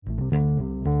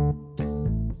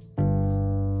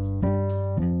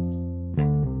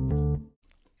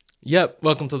Yep,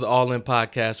 welcome to the All In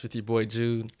Podcast with your boy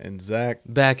Jude. And Zach.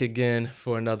 Back again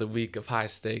for another week of high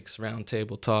stakes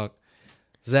roundtable talk.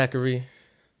 Zachary.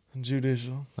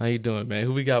 Judicial. How you doing, man?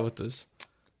 Who we got with us?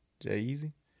 Jay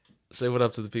Easy. Say what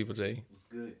up to the people, Jay. What's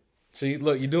good? See,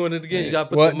 look, you're doing it again. You got to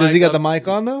put What? the mic Does he got up. the mic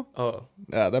on, though? Oh.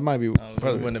 That might be... It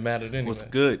wouldn't have mattered anyway. What's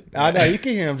good? I know, you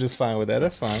can hear him just fine with that.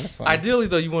 That's fine. Ideally,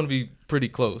 though, you want to be pretty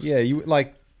close. Yeah, you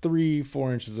like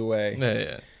 3-4 inches away.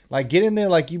 Yeah. Like, get in there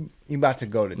like you about to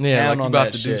go to town Yeah, like you on about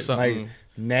that to shit. do something. Like,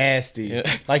 nasty. Yeah.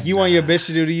 Like, you want your bitch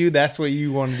to do to you, that's what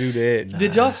you want to do to it.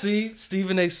 Did y'all see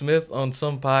Stephen A. Smith on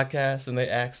some podcast and they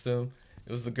asked him,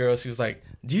 it was the girl, she was like,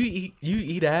 do you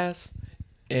eat ass?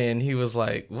 And he was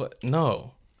like, what?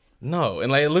 No.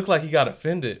 And like it looked like he got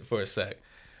offended for a sec.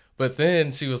 But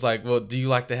then she was like, well, do you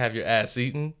like to have your ass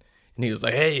eaten? And he was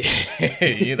like, hey,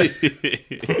 you know.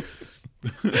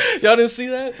 Y'all didn't see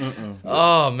that?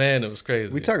 Oh man, it was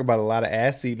crazy. We talk about a lot of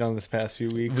ass eating on this past few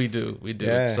weeks. We do.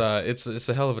 Yeah. It's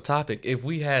a hell of a topic. If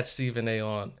we had Stephen A.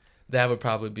 on, that would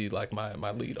probably be like my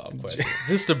lead off question,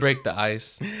 just to break the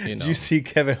ice. You know. Did you see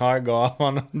Kevin Hart go off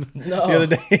on him the No. other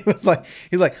day?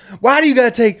 He's like, why do you gotta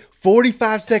take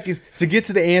 45 seconds to get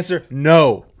to the answer?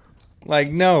 No. Like,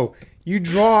 no. You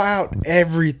draw out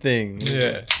everything.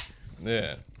 Yeah.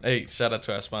 Hey, shout out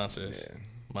to our sponsors,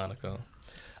 Monaco.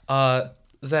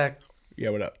 Zach, Yeah,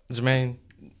 what up? Jermaine,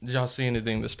 did y'all see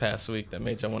anything this past week that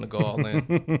made y'all want to go all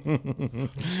in?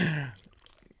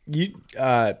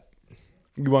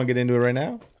 You want to get into it right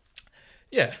now?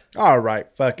 Yeah. All right,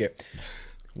 fuck it.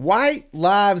 White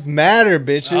lives matter,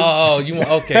 bitches. Oh, you want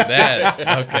okay?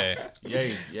 That okay?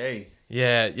 Yay.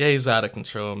 Yeah, he's out of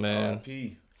control, man.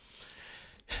 RP.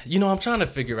 You know, I'm trying to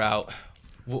figure out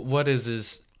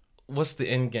what's the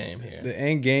end game here? The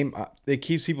end game, it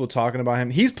keeps people talking about him.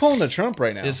 He's pulling the Trump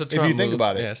right now. It's a Trump if you think move.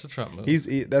 about it. Yeah, it's a Trump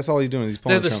move. That's all he's doing. He's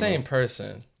pulling They're the Trump same move.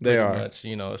 person. They pretty are. much,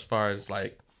 you know, as far as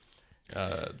like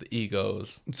the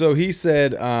egos. So he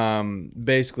said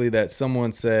basically that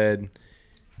someone said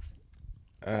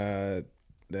that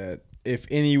if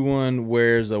anyone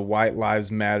wears a White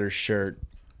Lives Matter shirt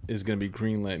is going to be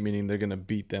greenlit, meaning they're going to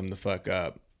beat them the fuck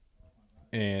up.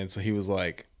 And so he was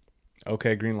like,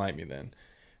 okay, greenlight me then.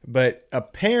 But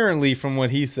apparently from what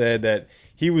he said that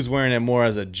he was wearing it more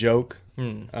as a joke,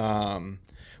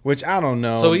 which I don't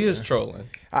know. So he is trolling.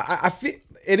 I feel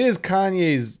it is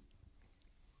Kanye's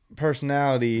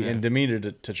personality and demeanor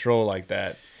to troll like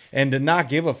that and to not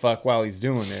give a fuck while he's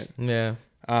doing it. Yeah.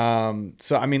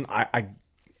 So I mean,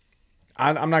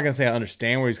 I'm not gonna say I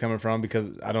understand where he's coming from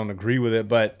because I don't agree with it,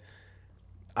 but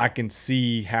I can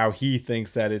see how he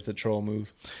thinks that it's a troll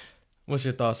move. What's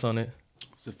your thoughts on it?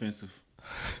 It's offensive.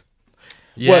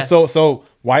 Yeah. What? So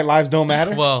white lives don't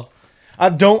matter? Well,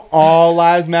 Don't all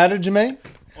lives matter, Jermaine?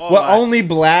 Only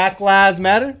black lives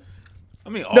matter? I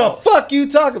mean, The fuck you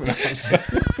talking about?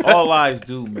 all lives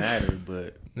do matter,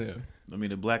 but yeah. I mean,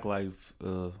 the Black Lives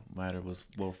Matter was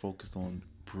more focused on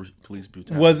police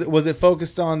brutality. Was it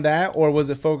focused on that, or was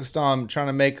it focused on trying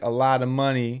to make a lot of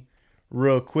money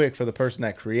real quick for the person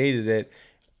that created it?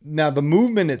 Now, the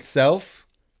movement itself,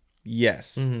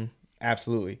 yes,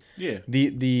 absolutely. Yeah.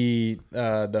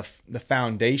 The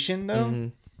foundation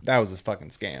though, that was a fucking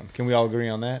scam. Can we all agree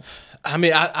on that? I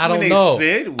mean, I don't they know.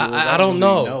 said it was, I I don't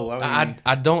don't really know. know. I mean,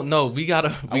 I don't know. We I gotta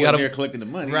wasn't there collecting the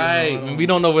money. right. You know, I don't- We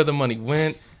don't know where the money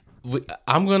went.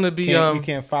 I'm gonna be You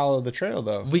can't follow the trail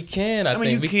though. We can. I I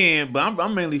mean, think you can, but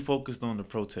I'm mainly focused on the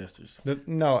protesters.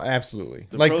 No, absolutely.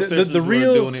 The Like protesters the were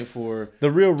real doing it for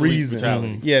the real police reason.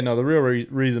 brutality. Yeah, no, the real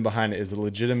reason behind it is a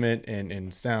legitimate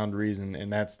and sound reason,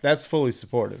 and that's fully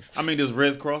supportive. I mean, does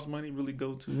Red Cross money really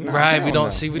go to? right. We hell don't no.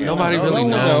 see. Yeah, Nobody no really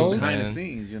one knows. knows. Behind the Man.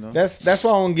 scenes, you know. That's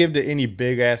why I won't give to any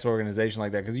big ass organization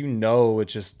like that because you know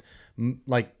it's just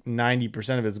like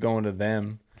 90% of it's going to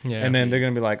them. Yeah. And then they're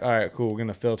gonna be like, all right, cool, we're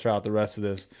gonna filter out the rest of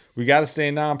this. We got to stay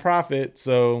nonprofit,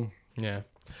 so Yeah.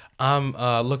 I'm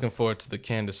looking forward to the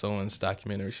Candace Owens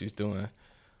documentary she's doing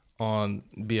on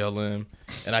BLM,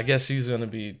 and I guess she's gonna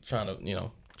be trying to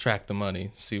track the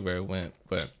money, see where it went.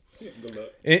 But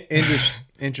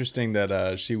interesting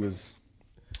that she was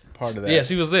part of that. yeah,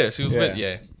 she was there. She was with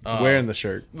wearing the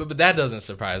shirt. But that doesn't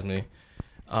surprise me.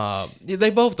 They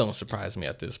both don't surprise me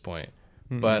at this point.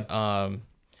 But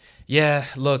yeah,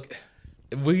 look,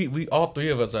 we all three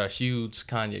of us are huge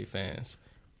Kanye fans,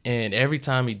 and every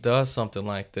time he does something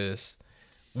like this,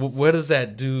 what does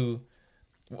that do?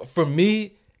 For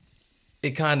me,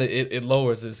 it kind of it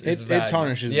lowers his value. It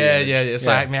tarnishes. Yeah, the image. yeah. It's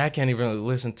like, man, I can't even really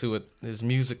listen to his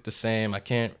music the same. I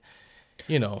can't,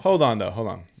 Hold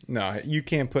on. No, you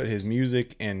can't put his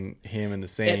music and him in the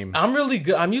same. And I'm really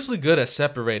good. I'm usually good at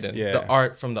separating the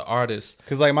art from the artist.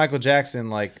 Because like Michael Jackson,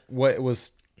 like what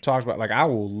was talked about, like I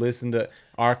will listen to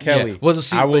R. Kelly. Yeah. Well,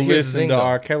 see, I will but here's the listen thing, to though.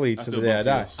 R. Kelly to the day I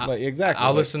die. Like exactly.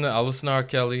 I'll listen to R.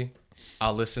 Kelly.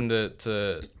 I'll listen to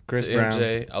Chris to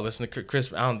MJ. I'll listen to Chris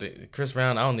Brown. Chris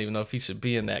Brown. I don't even know if he should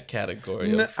be in that category.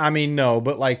 No,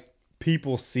 but like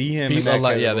people see him. People in that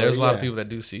like, category, there's a lot of people that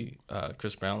do see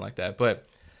Chris Brown like that, but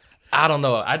I don't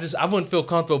know. I wouldn't feel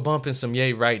comfortable bumping some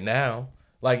Ye right now.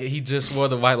 Like he just wore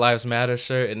the White Lives Matter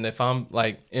shirt, and if I'm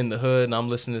like in the hood and I'm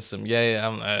listening to some Ye,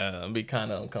 I'll be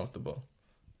kind of uncomfortable.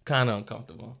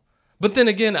 But then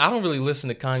again, I don't really listen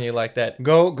to Kanye like that.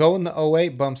 Go in the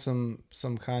 08, bump some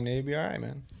Kanye, it'd be all right,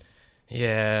 man.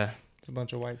 Yeah. It's a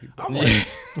bunch of white people.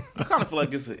 I kind of feel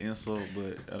like it's an insult,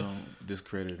 but I don't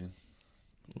discredit him.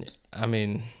 I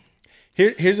mean,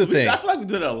 here's the thing. I feel like we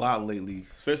do that a lot lately,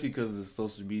 especially because the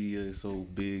social media is so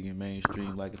big and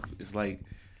mainstream. Like it's like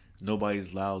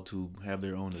nobody's allowed to have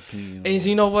their own opinion. and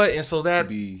you know what? And so to that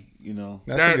be,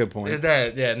 That's a good point. and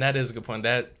that is a good point.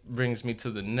 That brings me to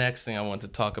the next thing I want to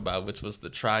talk about, which was the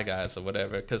Try Guys or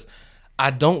whatever. Because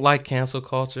I don't like cancel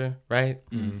culture, right?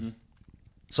 Mm-hmm.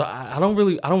 So I don't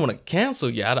want to cancel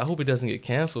Yad. I hope he doesn't get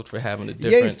canceled for having a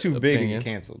different Ye's too big to opinion. get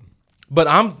canceled. But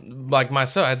I'm like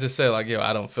myself. I just said like,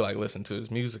 I don't feel like listening to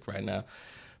his music right now.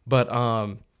 But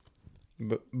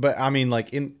But I mean,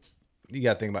 like you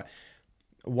gotta think about it.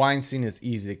 Weinstein is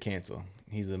easy to cancel.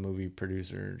 He's a movie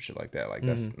producer and shit like that. Like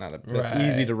that's that's Right.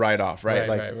 easy to write off, right?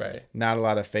 Right. Not a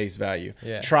lot of face value.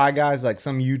 Yeah. Try Guys, like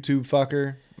some YouTube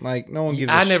fucker. Like no one gives.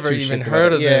 I a never two even shits heard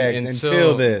about of it. them Yeah,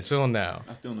 until this. Until now.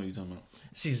 I still know what you're talking about.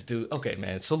 She's dude. Okay,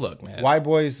 man. So look, man. White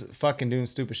boys fucking doing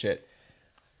stupid shit.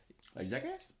 Like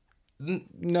Jackass?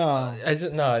 No. It's No,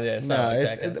 not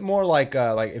like it's more like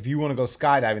if you want to go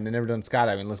skydiving, they've never done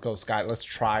skydiving. Let's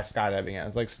try skydiving. Yeah,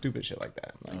 it's like stupid shit like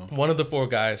that. Like, One of the 4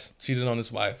 guys cheated on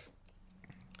his wife,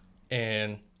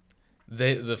 and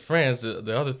the friends,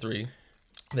 the other 3,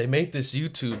 they made this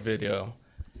YouTube video,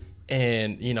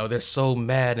 and they're so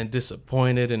mad and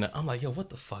disappointed, and I'm like, yo, what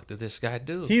the fuck did this guy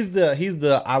do? he's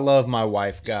the I love my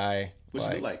wife guy. What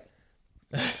you do like?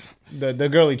 The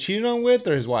girl he cheated on with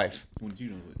or his wife? What you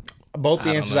know with? Both the I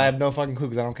don't answers know. I have no fucking clue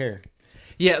because I don't care.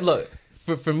 Yeah, look,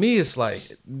 for me, it's like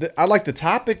I like the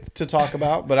topic to talk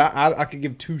about, but I could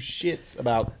give 2 shits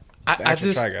about the I actual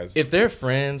just Try Guys. if they're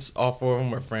friends, all 4 of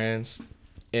them are friends,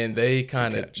 and they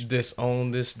kind of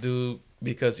disown this dude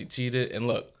because he cheated. And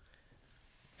look,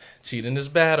 cheating is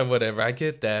bad or whatever. I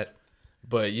get that,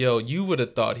 but you would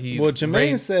have thought he. Well,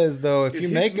 Jermaine says though, if It's you're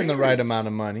his making the right marriage. amount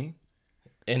of money,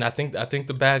 and I think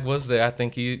the bag was there. I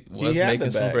think he was had the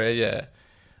making some bag. bread. Yeah.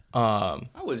 I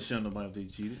wouldn't shun nobody if they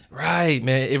cheated. Right,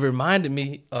 man. It reminded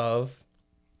me of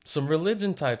some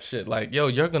religion type shit. Like,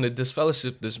 you're gonna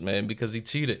disfellowship this man because he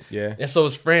cheated. Yeah. And so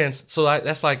his friends. So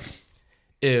that's like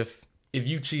if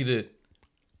you cheated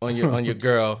on your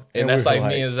girl, and And that's we're like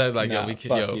like, me and Zach, like, nah,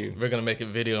 fuck you. we're gonna make a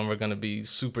video and we're gonna be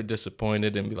super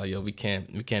disappointed and be like, we can't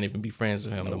even be friends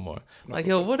with him no more. Like,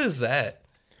 what is that?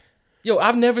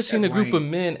 I've never seen a That's group of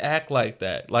lame. men act like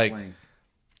that. Like, Lame.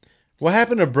 what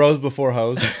happened to Bros Before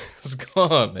Hoes? it's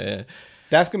gone, man.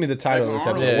 That's gonna be the title of this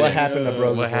Like, episode. yeah, What yeah. happened to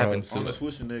Bros What Before happened Hoes? to- Arnold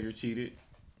Schwarzenegger cheated.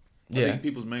 I Yeah. think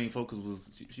people's main focus was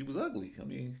she was ugly. I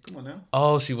mean, come on now.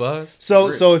 Oh, she was.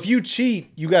 So if you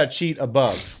cheat, you gotta cheat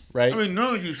above, right? I mean,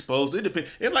 none of you supposed to. It depends.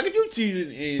 It's like if you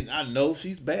cheated and I know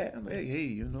she's bad, I'm like,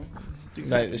 hey, things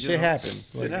Like, happen, shit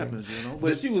happens. Shit Like, happens,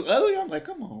 But if she was ugly, I'm like,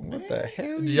 come on, man. what the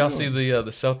hell? Did y'all see the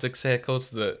Celtics head coach,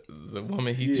 the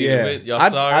woman he cheated Yeah, with? Y'all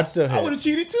I'd, saw her? I'd still I would hit. have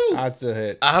cheated too. I'd still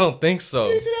hit. I don't think so.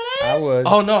 You see that I ass? would.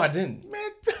 Oh no, I didn't. Man,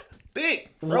 thick.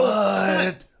 Bro.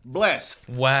 What? Blessed.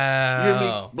 You hear me?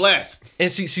 Wow. Blessed.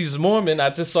 And she's Mormon. I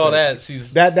just saw that.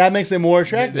 She's That makes it more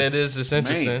attractive that is it's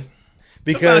interesting. Man. Sometimes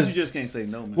because you just can't say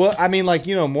no, man. well, I mean, like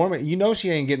Mormon,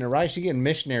 she ain't getting it right. She getting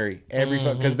missionary every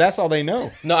Mm-hmm. because that's all they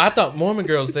know. No, I thought Mormon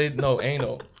girls they know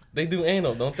anal. They do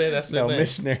anal, don't they? That's their No thing.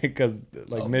 missionary because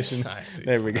like Oh, mission. I see.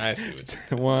 There we go. I see what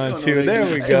you. 1, don't 2. know There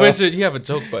they we do. go. Richard, you have a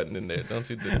joke button in there, don't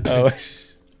you? Oh.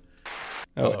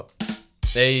 Oh.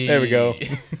 Hey. There we go.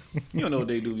 You don't know what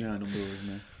they do behind them doors,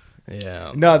 man.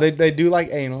 Yeah. No, they do like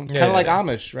anal, kind of Yeah, like yeah.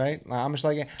 Amish, right? Like Amish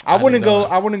like. I wouldn't didn't know go.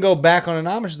 that. I wouldn't go back on an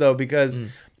Amish though because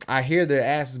I hear their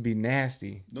asses be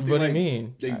nasty. Don't they, What do you like,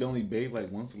 mean? They only bathe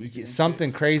like once a week. and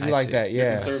Something crazy I like see. that. shit.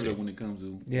 Yeah. They're conservative when it comes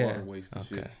to Yeah. water waste and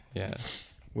Okay. shit. Yeah.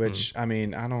 Which I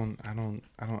mean, I don't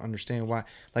understand why.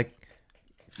 Like,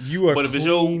 you are. But if it's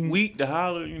your clean, week to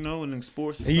holler, and in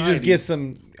sports and society, you just get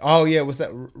some. Oh yeah, what's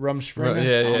that? Rumspringa?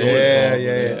 Yeah, I don't know what it's yeah, called,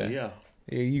 yeah, but yeah.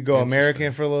 Yeah, you go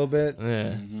American for a little bit. Yeah.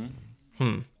 Mm-hmm.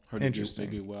 Hmm. Heard Interesting.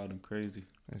 They get wild and crazy.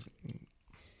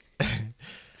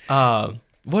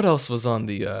 What else was on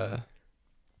the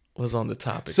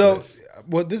topic? So, list?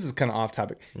 well, this is kind of off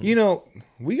topic. You know,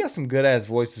 we got some good ass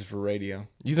voices for radio.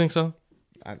 You think so?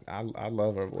 I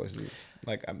love our voices.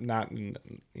 Like, I'm not in,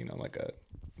 you know, like a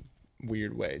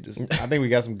weird way. Just I think we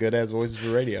got some good ass voices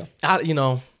for radio. I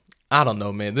don't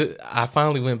know, man. I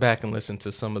finally went back and listened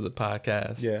to some of the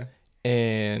podcasts. Yeah.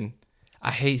 And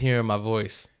I hate hearing my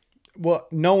voice. Well,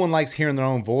 no one likes hearing their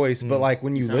own voice, but like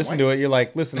when you listen to it, you're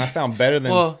like, listen, I sound better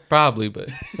than Well, probably, but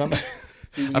some.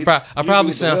 I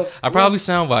probably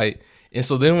sound white. And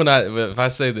so then if I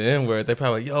say the N word, they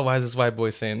probably, yo, why is this white boy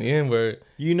saying the N word?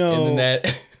 You know, and then that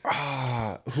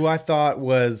who I thought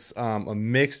was a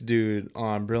mixed dude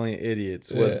on Brilliant Idiots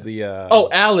was the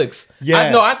Alex.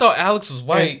 Yeah. I thought Alex was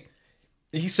white.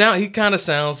 He kind of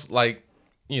sounds like,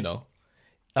 you know.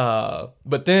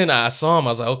 But then I saw him. I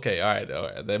was like, okay, all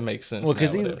right, that makes sense. Well,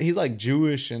 because he's like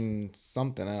Jewish and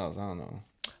something else. I don't know.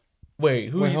 Wait,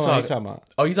 who are you talking about?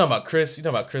 Oh, you talking about Chris? You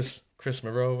talking about Chris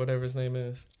Moreau, whatever his name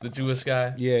is, the Jewish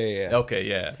guy? Yeah. Okay,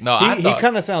 yeah. No, he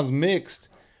kind of sounds mixed,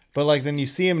 but like then you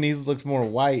see him and he looks more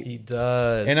white. He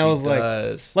does. And I was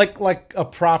like a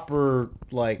proper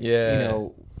you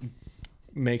know,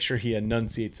 make sure he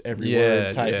enunciates every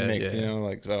word type mix. You know,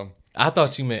 like so. I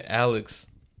thought you meant Alex.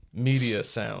 Media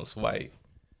sounds white.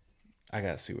 I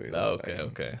gotta see what he looks like.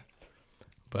 Okay.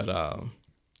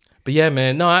 But yeah,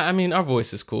 man. No, I mean our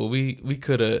voice is cool. We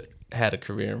could have had a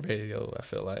career in radio. I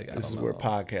feel like this is where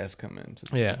podcasts come into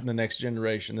the next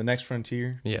generation, the next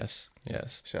frontier. Yes.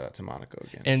 Shout out to Monaco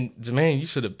again. And Jermaine, you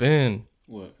should have been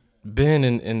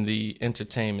in the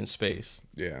entertainment space.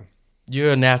 Yeah,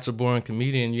 you're a natural born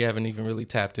comedian. You haven't even really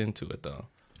tapped into it though.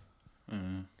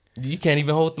 You can't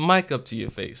even hold the mic up to your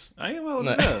face. I am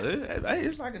holding it up.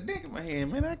 It's like a dick in my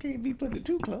hand, man. I can't be putting it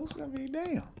too close. I mean,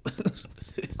 damn.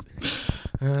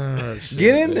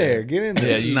 Get in there.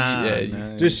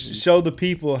 Nah. Just show the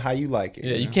people how you like it.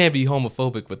 Yeah, you can't be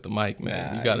homophobic with the mic,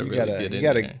 man. You gotta get in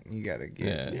there. You gotta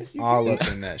get all up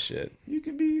in that shit. You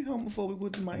can be homophobic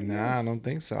with the mic. Nah, I don't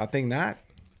think so. I think not.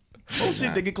 Oh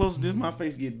shit! They get close to this, my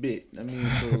face get bit. I mean,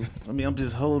 I'm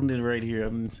just holding it right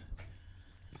here.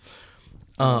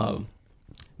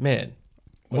 Man,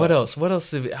 what else? What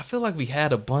else? I feel like we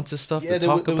had a bunch of stuff to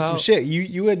talk about. Was some shit.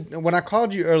 You had when I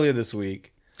called you earlier this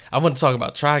week. I wanted to talk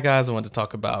about Try Guys. I wanted to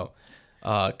talk about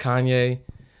Kanye,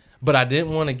 but I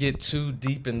didn't want to get too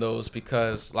deep in those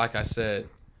because, like I said,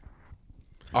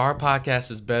 our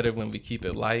podcast is better when we keep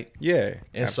it light. Yeah,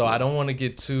 and so I don't want to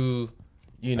get too,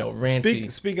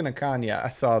 ranty. Speaking of Kanye, I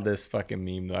saw this fucking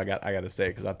meme though. I got to say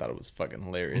because I thought it was fucking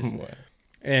hilarious.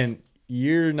 And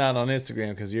you're not on Instagram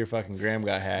because your fucking gram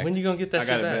got hacked. When you gonna get that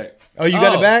shit back? Oh, you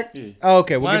got it back? Yeah. Oh,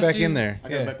 okay. We'll get back in there. I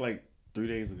got it back like 3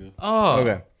 days ago. Oh,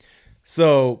 okay.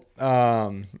 So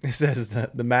it says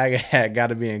that the MAGA hat got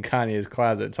to be in Kanye's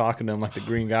closet talking to him like the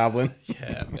Green Goblin.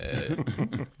 Yeah,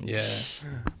 man. Yeah.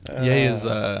 Ye is.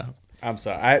 I'm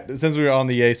sorry. Since we were on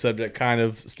the Ye subject, kind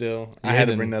of still, I had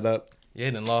to bring that up.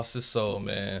 Ye done lost his soul,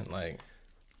 man. Like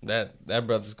that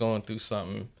brother's going through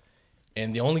something.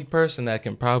 And the only person that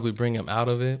can probably bring him out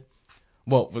of it,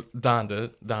 well,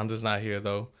 Donda's not here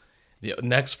though. The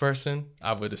next person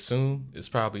I would assume is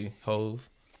probably Hove.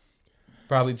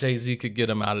 Probably Jay-Z could get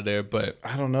him out of there, but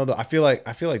I don't know though. I feel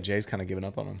like Jay's kind of giving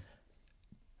up on him.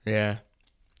 Yeah,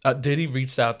 Diddy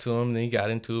reached out to him, then he got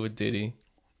into it with Diddy.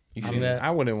 You seen that?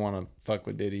 I wouldn't want to fuck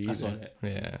with Diddy either. I saw that.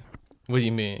 Yeah. What do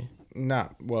you mean?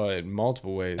 In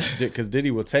multiple ways, because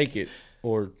Diddy will take it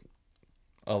or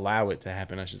allow it to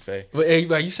happen, I should say.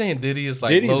 Are you saying Diddy is like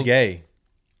Diddy's gay?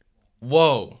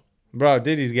 Whoa, bro,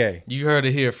 Diddy's gay. You heard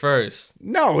it here first.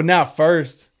 No, not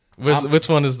first. Which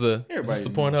one is the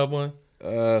Pornhub Pornhub one?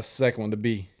 Second one, the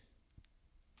B.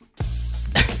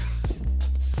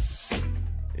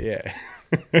 Yeah.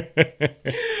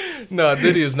 No,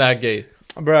 Diddy is not gay.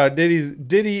 Bro,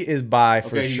 Diddy is bi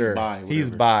for sure. He's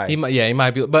bi. He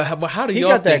might be. But how do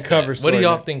y'all got think that cover that? story, What do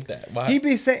y'all man. think that? Why? He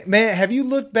be saying, man, have you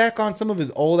looked back on some of his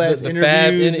old ass the interviews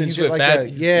Fab, and he's shit with like Fab, that?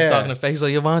 He's Yeah, talking to Fab. He's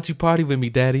like, yo, why don't you party with me,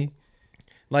 daddy?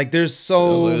 like there's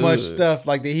so Ugh. much stuff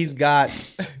like that he's got,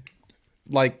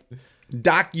 like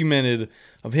documented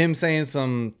of him saying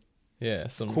some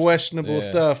Some questionable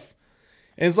stuff,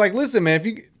 and it's like, listen, man, if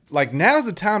you like, now's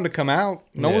the time to come out.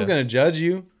 No one's gonna judge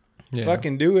you. Yeah.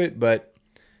 Fucking do it, but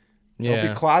don't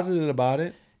be closeted about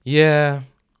it. Yeah.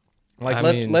 Like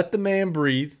let the man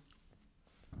breathe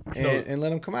and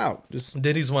let him come out. Just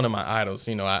Diddy's one of my idols.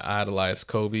 I idolize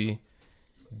Kobe,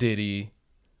 Diddy,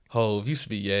 Hove. Used to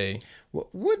be Ye.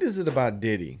 what is it about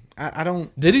Diddy? I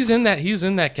don't. Diddy's in that. He's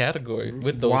in that category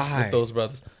with those Why? with those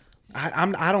brothers.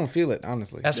 I don't feel it,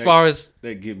 honestly. As far as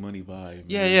that get money vibe.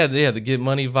 yeah, the get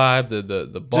money vibe,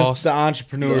 the boss, Just the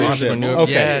entrepreneurship. entrepreneur.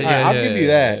 Okay, Yeah, I'll give you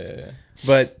that. yeah.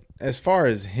 But as far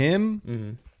as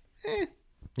him,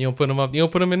 You don't put him up. You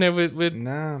don't put him in there with.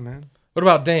 nah, man. What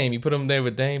about Dame? You put him there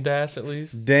with Dame Dash at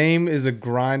least. Dame is a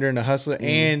grinder and a hustler,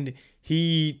 and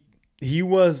he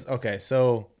was okay.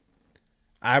 So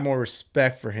I have more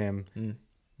respect for him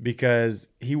because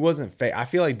he wasn't fake. I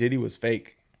feel like Diddy was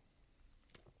fake.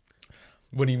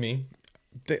 What do you mean?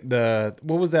 The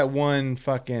what was that one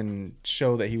fucking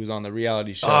show that he was on, the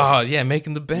reality show? Oh yeah,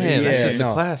 Making the Band. That's just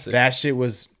a classic. That shit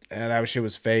was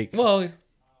fake. Well,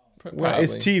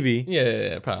 It's TV.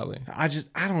 Yeah, probably.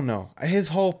 I don't know. His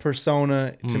whole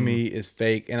persona to me is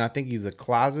fake, and I think he's a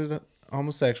closeted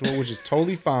homosexual, which is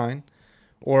totally fine,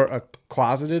 or a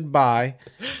closeted bi,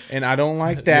 and I don't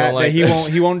like that. like that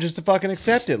he won't just fucking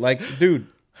accept it. Like, dude,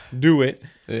 do it.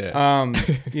 Yeah.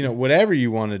 Whatever you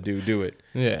want to do it.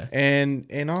 Yeah.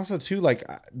 And also too, like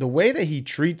the way that he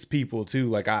treats people too,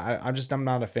 like I'm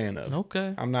not a fan of.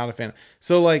 Okay. I'm not a fan.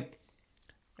 So like,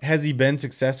 has he been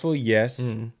successful?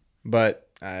 Yes, but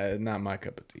not my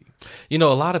cup of tea. You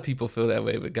know, a lot of people feel that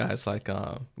way with guys like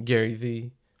Gary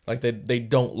Vee. Like they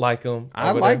don't like him.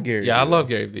 I like Gary. Yeah, I Vee. love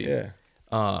Gary Vee.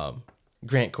 Yeah.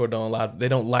 Grant Cardone, they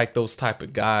don't like those type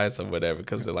of guys or whatever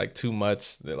because they're like too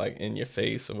much. They're like in your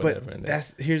face or whatever.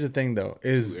 But here's the thing though,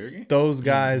 is Too arrogant? those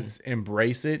guys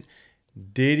embrace it.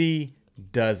 Diddy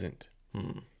doesn't.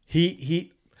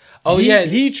 He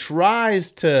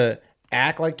tries to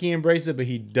act like he embraces it, but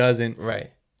he doesn't right.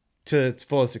 to its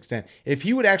fullest extent. If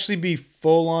he would actually be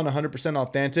full on 100%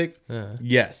 authentic,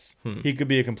 yes, he could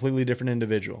be a completely different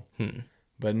individual.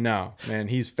 But no, man,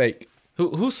 he's fake.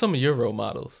 Who's some of your role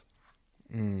models,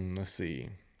 Let's see.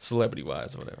 celebrity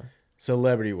wise or whatever?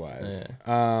 Celebrity wise.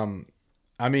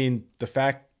 I mean, the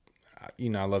fact,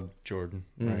 I love Jordan,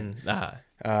 right?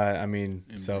 I mean,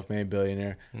 self-made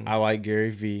billionaire. I like Gary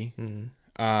Vee.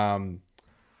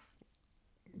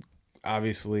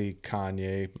 Obviously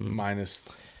Kanye, minus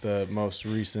the most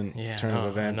recent turn of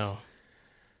events.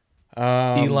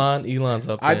 I know. Elon's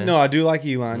up there. I do like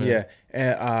Elon, yeah.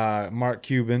 And Mark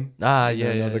Cuban.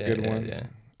 Another good one.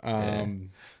 Yeah.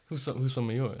 Who's some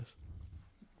of yours?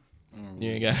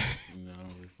 You ain't got No, I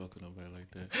don't really fuck with nobody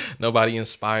like that. nobody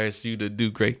inspires you to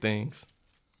do great things.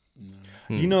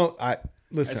 No. I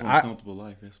listen. That's my comfortable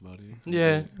life. That's about it.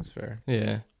 Yeah. That's fair.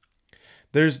 Yeah.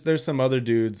 There's some other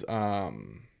dudes.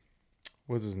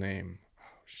 What's his name? Oh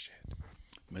shit.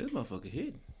 Man, this motherfucker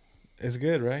hit. It's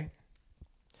good, right?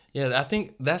 Yeah, I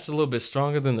think that's a little bit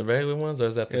stronger than the regular ones, or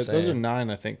is that the Yeah, same? those are 9,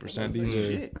 I think, percent. These are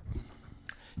shit.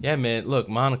 Yeah, man. Look,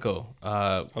 Monaco.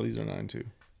 these are 9 too.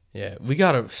 Yeah, we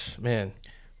gotta, man.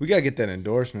 We gotta get that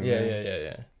endorsement. Yeah, man.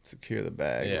 yeah. Secure the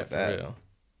bag. Yeah, with for that. real.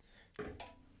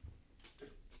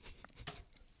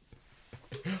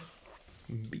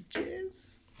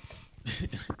 Beaches.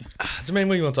 Jermaine,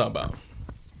 what do you want to talk about?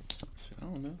 Shit, I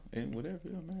don't know. And whatever.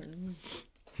 It don't matter.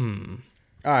 to me.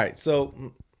 All right, so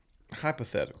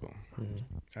hypothetical. All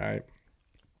right.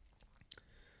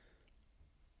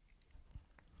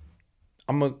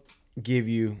 I'm gonna give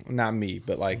you, not me,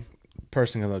 but like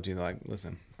person comes up to you like,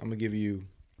 listen, I'm gonna give you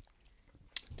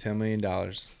 $10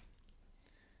 million,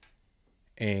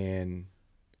 and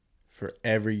for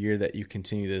every year that you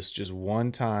continue this, just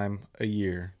one time a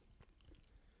year,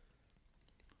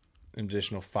 an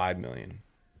additional $5 million.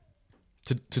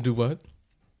 To do what?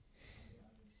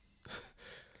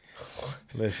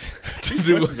 Listen, To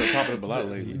do Questions are popping up a lot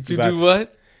lately. to about do to-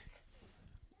 what?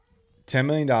 $10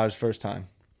 million first time.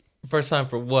 First time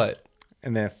for what?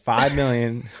 And then $5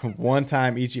 million one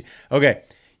time each year. Okay,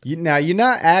 now you're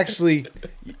not actually.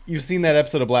 You've seen that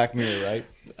episode of Black Mirror, right?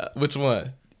 Which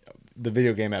one? The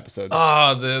video game episode.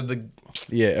 Oh, the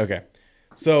Yeah. Okay.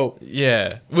 So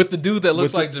yeah, with the dude that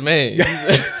looks like Jermaine.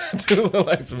 Dude look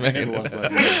like Never watched Black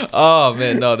Jermaine. Mirror. Oh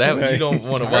man, no, that you don't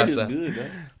want to I heard watch it's that. good, though.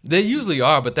 They usually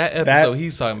are, but that episode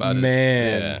he's talking about is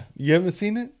man, yeah. you haven't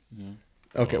seen it?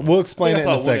 Okay, we'll explain I it saw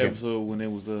in a one second. episode when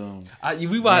it was We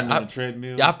running watch. on the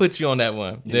treadmill. Yeah, I put you on that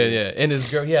one. Yeah. And his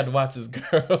girl, he had to watch his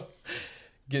girl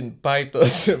getting piped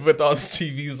with all the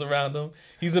TVs around him.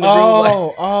 He's in the room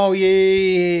like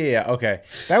Yeah. Okay,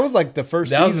 that was like the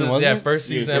first that season, wasn't it? first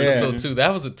season Yeah. episode 2.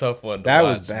 That was a tough one. To That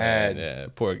watch, was bad. Man. Yeah,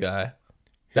 poor guy.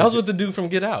 That was with the dude from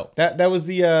Get Out That was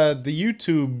the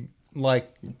YouTube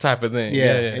like. type of thing.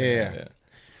 Yeah.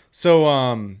 So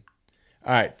all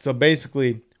right. So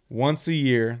basically, once a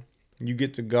year, you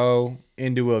get to go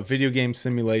into a video game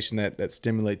simulation that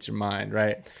stimulates your mind,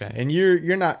 right? Okay. And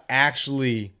you're not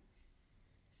actually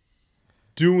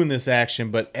doing this action,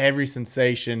 but every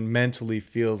sensation mentally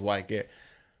feels like it.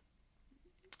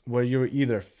 where you're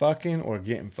either fucking or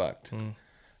getting fucked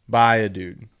by a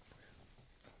dude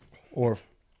or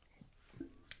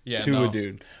to a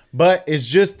dude. But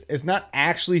it's not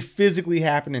actually physically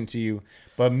happening to you,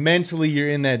 but mentally you're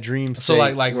in that dream state. So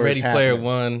like where Ready it's Player happening.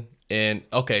 One, and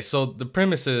okay, so the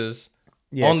premise is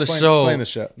Yeah, on explain the the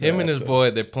show, the him and his episode.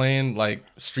 boy, they're playing like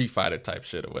Street Fighter type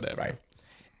shit or whatever. Right.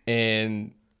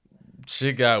 And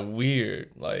shit got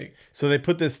weird. Like, So they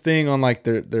put this thing on like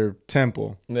their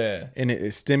temple, yeah. and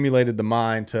it stimulated the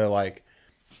mind to like,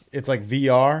 it's like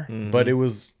VR, but it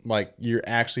was like you're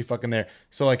actually fucking there.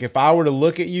 So like if I were to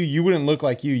look at you, you wouldn't look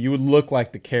like you. You would look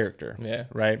like the character. Yeah.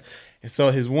 Right. And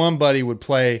so his one buddy would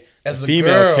play As the a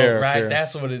female girl, character, right?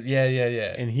 That's what it. Yeah.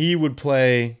 and he would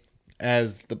play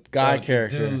as the guy It's a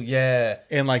character. dude, yeah.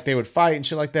 And like they would fight and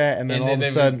shit like that, and then all of a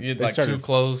sudden you're they like too started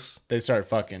close. they started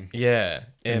fucking. Yeah,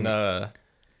 and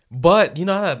but you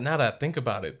know, now that I think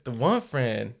about it, the one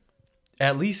friend,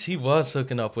 at least he was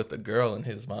hooking up with a girl in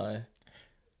his mind.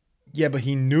 Yeah, but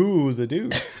he knew it was a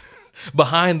dude.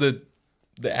 Behind the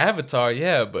avatar,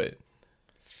 yeah, but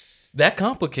that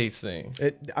complicates things.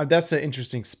 That's an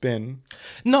interesting spin.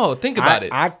 No, think about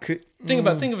it. I could Think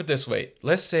of it this way.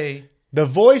 Let's say the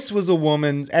voice was a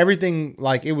woman's. Everything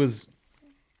like it was.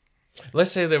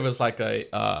 there was like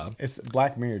a It's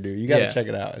Black Mirror, dude. You gotta yeah. check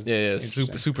it out. It's yeah,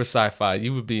 interesting. super sci-fi.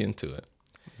 You would be into it.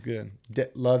 It's good.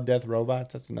 Love, Death,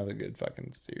 Robots. That's another good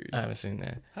fucking series. I haven't seen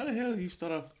that. How the hell do you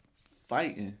start off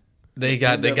fighting? They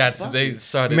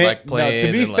started Man, like playing.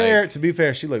 no, and, to be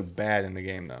fair, she looked bad in the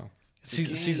game though.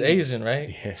 she's Asian,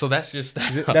 right? Yeah. So that's just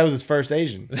That was his first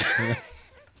Asian.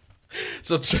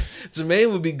 So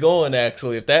Jermaine would be going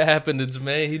actually. If that happened to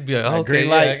Jermaine, he'd be like, okay, green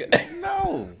yeah, light.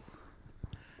 No.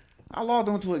 I logged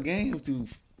onto a game to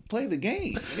play the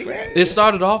game. Nigga. They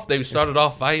started off fighting, started but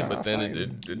off then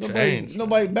fighting. it changed.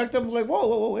 Nobody backed up and was like,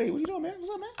 whoa, hey, what you doing, man?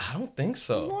 What's up, man? I don't think What's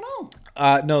so. going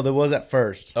on? No, there was at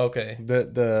first. Okay,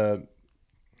 The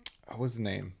what's the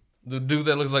name? the dude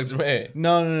that looks like Jermaine.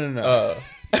 No.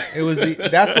 It was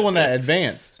that's the one that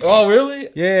advanced. Oh, really?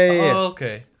 Yeah. Oh,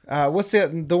 okay. What's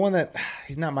the one that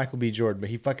he's not Michael B. Jordan, but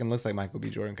he fucking looks like Michael B.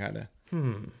 Jordan kind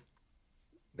of.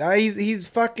 He's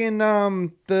fucking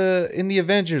in the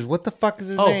Avengers. What the fuck is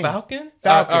his name? Falcon.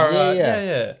 Falcon, yeah.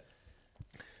 yeah.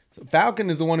 So Falcon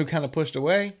is the one who kind of pushed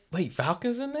away. Wait,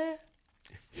 Falcon's in there?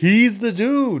 He's the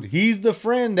dude. He's the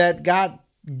friend that got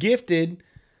gifted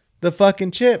the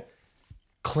fucking chip.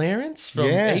 Clarence from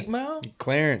Yeah. 8 Mile.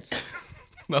 Clarence.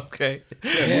 Okay.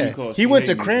 Yeah. He went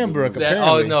to Cranbrook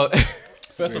apparently. No,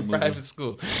 that's a private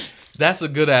school. That's a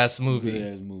good ass movie.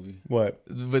 Good ass movie. What?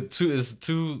 But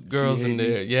two girls She in Hate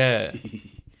Me. there. Yeah.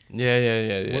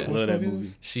 Yeah. I love that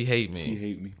movie. She Hate Me. She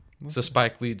hate me. It's a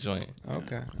Spike Lee joint.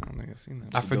 Okay. I don't think I've seen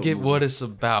that. I a dope forget movie. what it's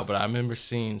about, but I remember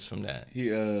scenes from that. He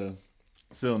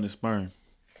selling his sperm.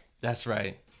 That's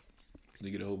right.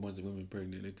 They get a whole bunch of women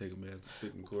pregnant. They take them to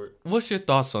court. What's your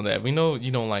thoughts on that? We know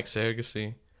you don't like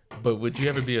surrogacy, but would you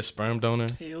ever be a sperm donor?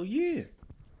 Hell yeah.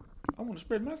 I want to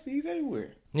spread my seeds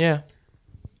everywhere. Yeah.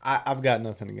 I've got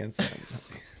nothing against that.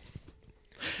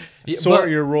 Yeah, Sort but-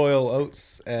 your royal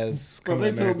oats as. Bro,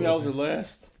 Coming they told me I was America the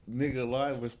last nigga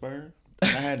alive with sperm. I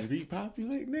had to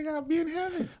repopulate. Nigga, I'll be in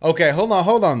heaven. Okay, hold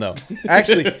on though.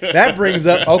 Actually, that brings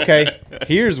up. Okay,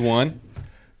 here's one.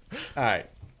 All right.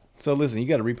 So listen, you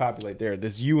got to repopulate there.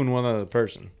 There's you and one other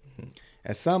person.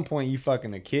 At some point, you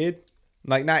fucking a kid,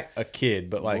 like not a kid,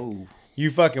 but like Whoa.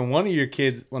 you fucking one of your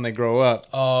kids when they grow up.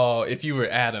 Oh, if you were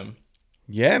Adam.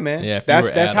 Yeah, man. Yeah, if you that's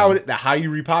were that's Adam. how you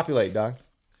repopulate, dog.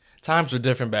 Times were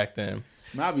different back then.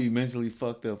 Man, I'd be mentally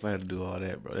fucked up if I had to do all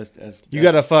that, bro. That's You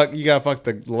gotta fuck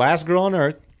the last girl on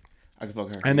earth, I can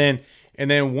fuck her. and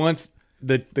then once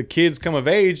the kids come of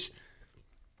age,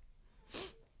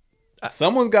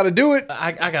 someone's got to do it.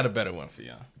 I got a better one for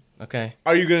y'all. Okay.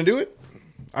 Are you gonna do it?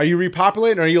 Are you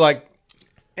repopulating? Or are you like,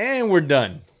 and we're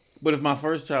done? But if my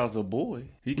first child's a boy,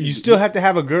 he can. You still have to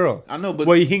have a girl. I know, but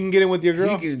Well, he can get in with your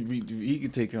girl. he can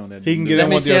take care of that. He can get That in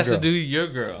means with he your has to girl. do your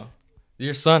girl.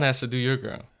 Your son has to do your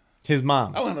girl. His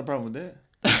mom. I wouldn't have a problem with that.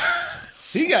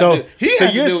 He got So, to, he so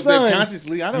has your to do it son,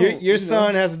 consciously. I don't. your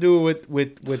son has to do it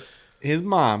with his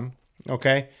mom.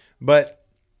 Okay, but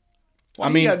Why I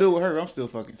he mean- gotta do it with her? I'm still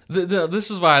fucking. This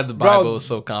is why the Bro. Bible is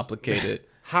so complicated.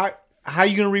 how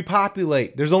you gonna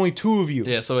repopulate? There's only two of you.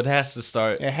 Yeah, so it has to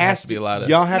start. It has to be a lot of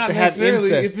y'all have Not to have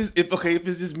necessarily. incest. If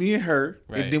it's just me and her,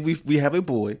 Right. and then we have a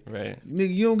boy. right.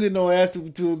 Nigga, you don't get no ass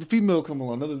till the female come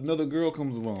along. Another girl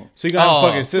comes along. So you gotta have Oh, a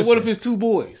fucking So sister. what if it's two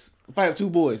boys? If I have two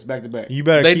boys back to back, You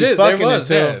better They keep did. fucking There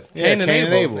was. until Yeah. Cain and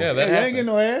Abel. Yeah, that I ain't happened. getting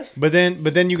no ass.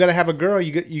 But then you gotta have a girl.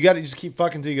 You got to just keep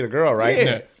fucking till you get a girl, right?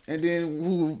 Yeah. And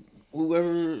then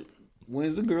whoever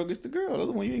wins the girl gets the girl. The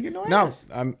other one you ain't get no No, ass.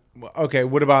 okay.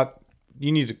 What about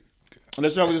you? Need to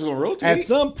Unless y'all just gonna rotate. at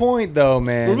some point though,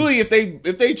 man. But really, if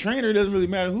they train her, it doesn't really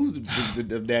matter who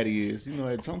the daddy is. You know,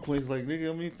 at some point, it's like, nigga,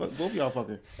 I mean, fuck both y'all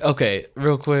fucker. Okay,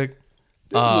 real quick.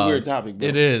 This is a weird topic, bro.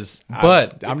 It is,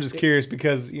 but I'm just curious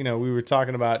because we were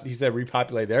talking about. He said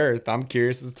repopulate the earth. I'm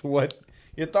curious as to what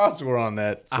your thoughts were on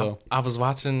that. So I was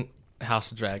watching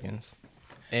House of Dragons,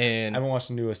 I and haven't watched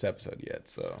the newest episode yet.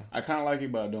 So I kind of like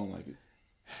it, but I don't like it.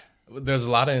 there's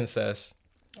a lot of incest.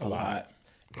 A lot.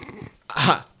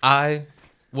 I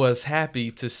was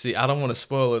happy to see. I don't want to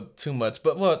spoil it too much,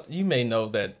 but well, you may know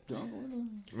that,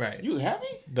 right? You happy?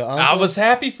 the I uncle, was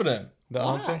happy for them the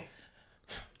uncle. Why?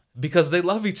 because they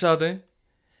love each other.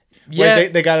 Yeah, Yeah,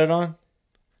 they got it on.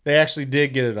 They actually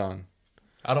did get it on.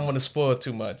 I don't want to spoil it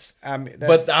too much, I mean,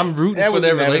 but I'm rooting that for was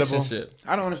their inevitable. relationship.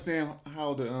 I don't understand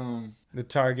how the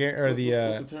target or what's the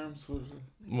the terms for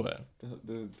What?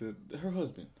 the her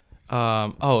husband,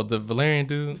 The Valerian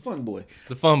the dude, fun boy.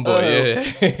 the fun boy. Yeah.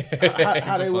 How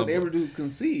He's they a would fun ever boy. do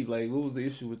conceive? Like, what was the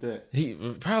issue with that? He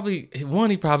probably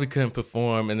couldn't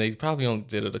perform, and they probably only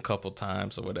did it a couple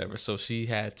times or whatever. So she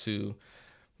had to,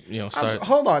 start.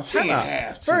 Hold on, She time ain't out.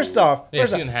 have to. First off, Yeah,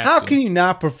 she didn't have how to. can you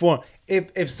not perform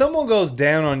if someone goes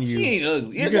down on you? She ain't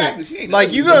ugly. you're Exactly. gonna- She ain't like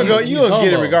ugly. you gonna go, He's you gonna get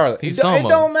it homo. regardless. He's it homo.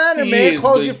 don't matter, He man. is,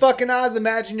 Close but- your fucking eyes.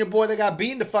 Imagine your boy that got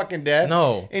beaten to fucking death.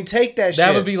 No. and take that shit.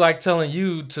 That would be like telling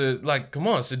you to come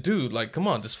on, it's a dude, come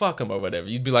on, just fuck him or whatever.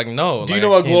 You'd be like, no. Do you know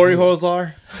what glory holes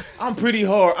are? I'm pretty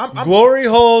hard. I'm Glory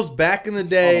holes back in the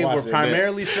day I don't know why I were said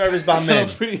primarily serviced by I'm men.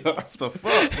 pretty hard. What the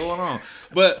fuck going on?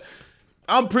 But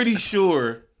I'm pretty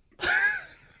sure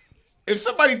if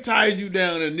somebody tied you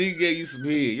down and a nigga gave you some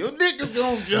head, your dick is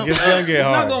gonna jump It's up. gonna get It's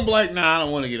hard. not gonna be like, nah, I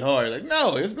don't want to get hard. Like,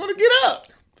 no, it's gonna get up.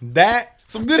 That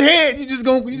Some good head, you just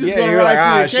gonna you're rise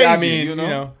like, to the shit, I occasion. mean, you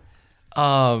know,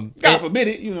 God God forbid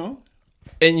it. You know,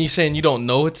 and you saying you don't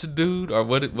know it's a dude or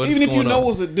what? What's even if going you know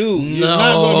on? it's a dude, you're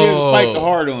not gonna be able to fight the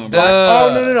hard on. Bro.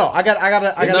 oh no! I got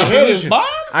a the head is solution. bomb?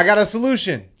 I got a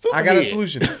solution. I got a Superhead.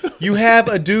 solution. You have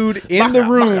a dude in the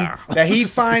room that he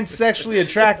finds sexually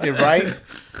attractive, right?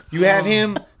 You have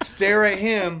him stare at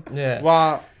him Yeah.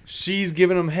 while she's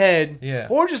giving him head. Yeah.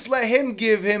 Or just let him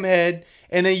give him head,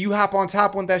 and then you hop on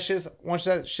top once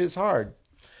that shit's hard.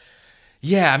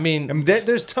 Yeah, I mean, I mean,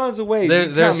 there's tons of ways. there, You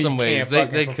tell there's me some you ways can't they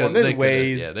fucking perform. could. There's they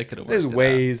ways. Yeah, they could have worked There's it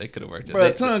ways. out. They could have worked it. Bro, a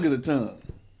They- tongue is a tongue.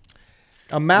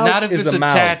 A mouth Not if is it's a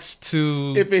mouth. attached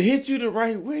to. If it hit you the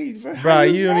right way, bro, how Bro,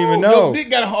 you don't even know. Your dick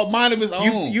got a mind of his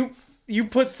own. You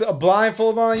put a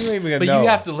blindfold on, you ain't even gonna But know. you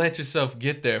have to let yourself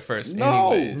get there first,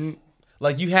 No. anyways.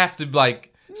 Like you have to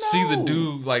see the No.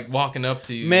 dude walking up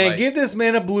to you. Man, like- give this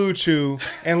man a blue chew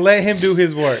and let him do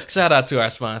his work. Shout out to our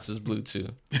sponsors, Blue Chew.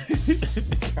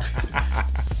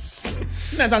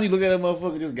 That time you look at that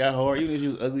motherfucker just got hard, even if she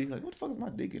was ugly, like, what the fuck is my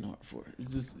dick getting hard for?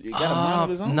 It got a mind of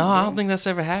his own. No, bro. I don't think that's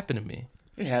ever happened to me.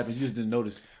 It happened. You just didn't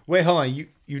notice. Wait, hold on.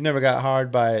 You've never got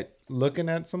hard by looking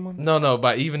at someone? No,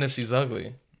 but even if she's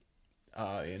ugly.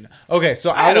 Oh, yeah. No. Okay,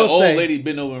 so I had will an old say, lady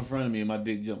bend over in front of me and my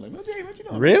dick jumped. Like, okay, what you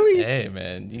doing? really? Hey,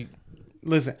 man, you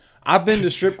Listen, I've been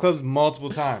to strip clubs multiple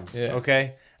times. Yeah.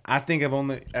 Okay, I think I've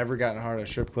only ever gotten hard at a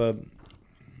strip club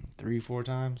 3-4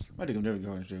 times. My dick will never go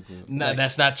hard in a strip club. No,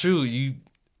 that's not true. You,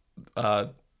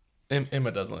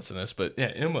 Emma doesn't listen to this, but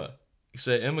yeah, Emma. You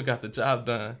said Emma got the job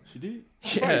done. She did?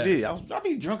 She Yeah. probably did. I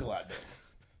be drunk a lot, though.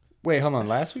 Wait, hold on.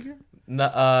 Last weekend?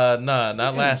 Nah,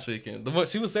 not last weekend.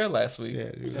 She was there last week.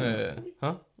 Yeah, she was Yeah.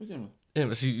 Huh? What's Emma?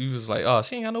 Emma, she was like, oh,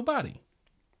 she ain't got no body.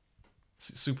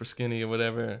 She's super skinny or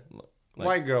whatever. Like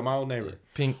White girl, my old neighbor.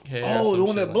 pink hair. Oh, the some one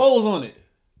shit that like- blows on it.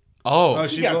 Oh,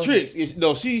 She She got blows? tricks.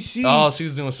 No, she oh, she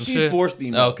was doing some she shit. forced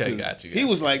him. up, Okay, 'cause got you. He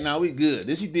was like, "Nah, we good."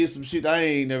 Then she did some shit I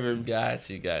ain't never. Got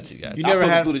you. You I never put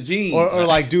had it through the jeans. or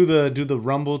like do the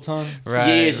rumble tongue. Right.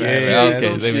 Yeah, right, she right. did yeah,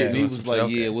 some they shit. doing He was some like, shit.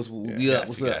 "Yeah, Okay. what's Got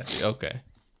what's you, up?" got you. Okay.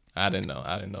 I didn't know.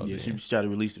 Yeah, then. she tried to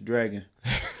release the dragon.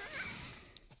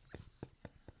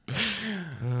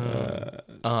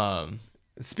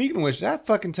 Speaking of which, did I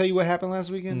fucking tell you what happened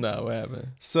last weekend? No, what happened?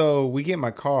 So we get in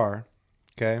my car,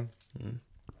 okay,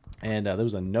 and there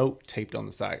was a note taped on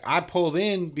the side. I pulled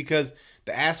in because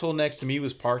the asshole next to me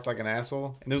was parked like an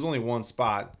asshole, and there was only one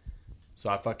spot, so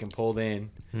I fucking pulled in,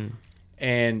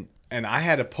 and I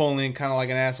had to pull in kind of like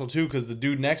an asshole too because the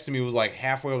dude next to me was like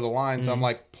halfway over the line, so I'm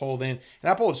like pulled in,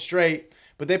 and I pulled straight,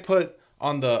 but they put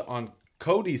on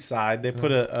Cody's side, they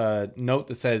put a note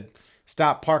that said,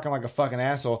 "Stop parking like a fucking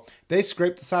asshole." They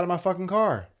scraped the side of my fucking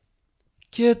car.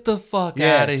 Get the fuck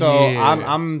Yeah, out of so here.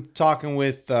 I'm talking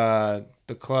with the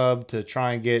club to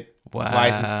try and get Wow.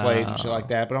 license plate and shit like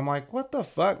that. But I'm like, what the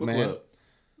fuck, What man? club?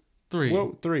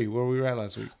 Three. Where we were at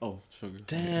last week? Oh, sugar.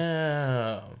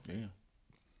 Damn. Yeah.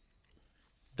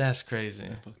 That's crazy.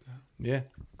 Yeah,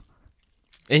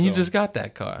 And you So- just got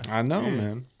that car. I know,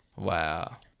 man.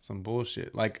 Wow. Some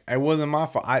bullshit. Like it wasn't my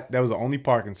fault. That was the only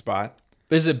parking spot.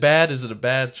 Is it bad? Is it a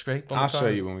bad scrape on the I'll car? show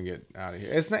you when we get out of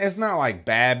here. It's not like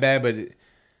bad, but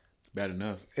Bad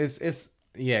enough. it's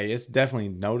it's definitely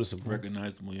noticeable.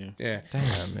 Recognizable, yeah. Yeah.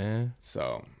 Damn, man.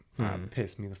 So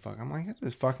pissed me the fuck. I'm like, I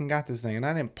just fucking got this thing, and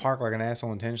I didn't park like an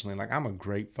asshole intentionally. Like I'm a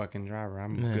great fucking driver.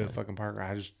 I'm a good fucking parker.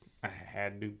 I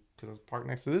had to because I was parked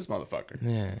next to this motherfucker.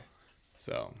 Yeah.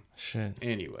 So, Shit.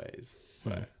 anyways,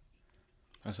 but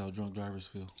That's how drunk drivers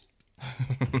feel.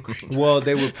 well,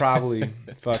 they were probably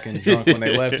fucking drunk when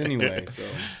they left anyway. So,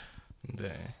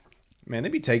 Dang. man, they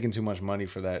be taking too much money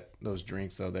for those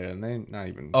drinks though there, and they not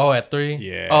even. Oh, at 3?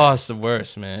 Yeah. Oh, it's the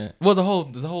worst, man. Well, the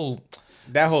whole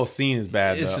That whole scene is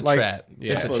bad. it's though. a trap.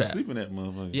 Yeah. It's a Supposed to trap. sleep in that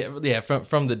motherfucker. Yeah.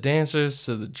 From the dancers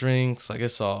to the drinks, like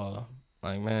it's all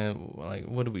like, man, like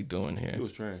what are we doing here? It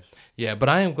was trash. Yeah, but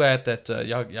I am glad that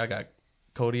y'all got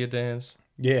Cody a dance.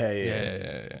 Yeah.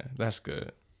 Yeah. That's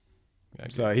good.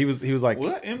 So he was like,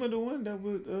 Was that Emma the one that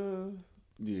was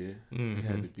yeah. It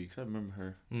had to be, 'cause I remember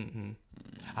her.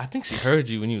 I think she heard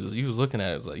you when you was looking at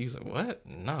it. It was like, you was like, what?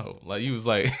 No. Like, you was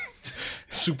like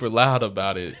super loud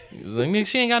about it. You was like, nigga,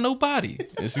 she ain't got no body.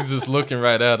 And she's just looking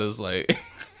right at us like,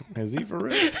 is he for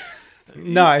real?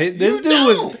 No,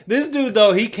 this dude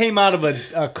though, he came out of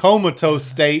a comatose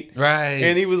state, right.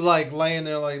 and he was like laying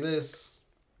there like this.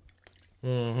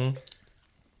 Mm-hmm.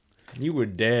 You were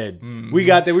dead. We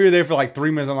got there. We were there for like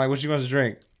 3 minutes. I'm like, what you want to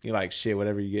drink? You're like, shit,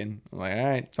 whatever you getting. I'm like, all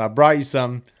right. So I brought you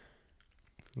something.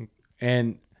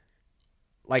 And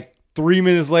like 3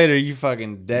 minutes later, you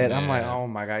fucking dead. I'm like, Yeah. oh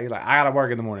my God. You're like, I got to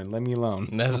work in the morning. Let me alone.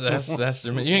 That's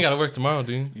you ain't got to work tomorrow,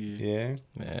 do you? Yeah.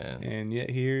 Man. And yet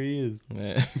here he is.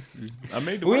 Man. I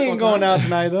made the We work ain't on going time. out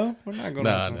tonight, though. We're not going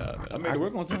out tonight. I made the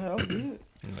work on time. That was good.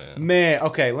 Man. Man,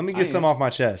 okay. Let me get some off my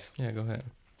chest. Yeah, go ahead.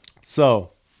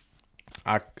 So,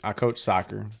 I coach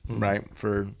soccer, right,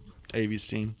 for Avi's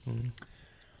team.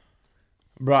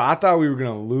 Bro, I thought we were going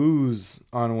to lose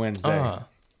on Wednesday.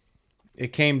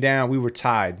 It came down. We were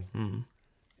tied.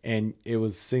 And it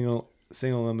was single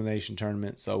elimination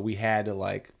tournament. So, we had to,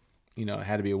 it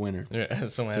had to be a winner. Yeah,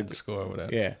 someone had to score or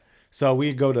whatever. Yeah. So,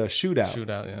 we go to shootout.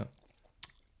 Shootout, yeah.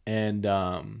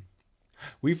 And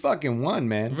we fucking won,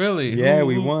 man. Really? Yeah,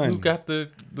 we Who won. got the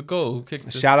goal? Who kicked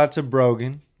the Shout out to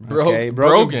Brogan.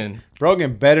 Brogan.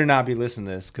 Brogan better not be listening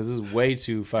to this because this is way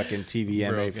too fucking TVMA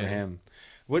for Brogan. him.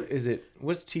 What is it?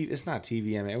 What's TV? It's not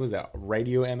TVMA. It was that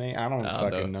Radio MA. I don't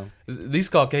fucking know. These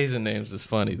Caucasian names is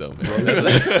funny though, man.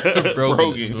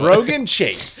 Brogan. is funny. Brogan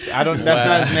Chase. I don't. That's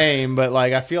not his name, but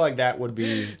like I feel like that would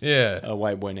be Yeah. a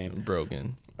white boy name.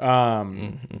 Brogan.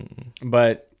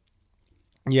 But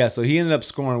yeah, so he ended up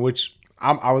scoring, which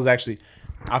I was actually,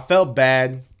 I felt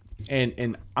bad,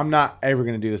 and I'm not ever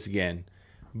gonna do this again.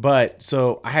 But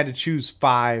so I had to choose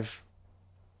 5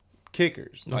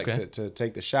 kickers, like Okay. to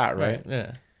take the shot, right?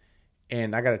 Yeah.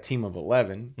 And I got a team of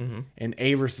 11, and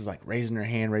Avers is like raising her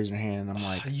hand, and I'm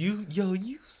like, You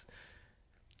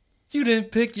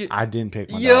didn't pick your. I didn't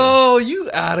pick my daughter. You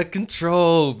out of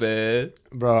control, man.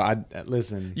 Bro. I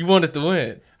listen. You wanted to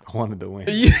win. I wanted to win,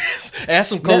 Yes. That's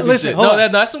some Kobe listen, shit. hold No,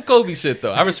 on. that's some Kobe shit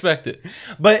though. I respect it.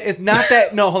 but it's not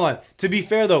that. No, hold on. To be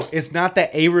fair though, it's not that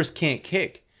Avers can't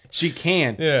kick. She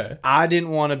can. Yeah. I didn't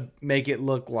want to make it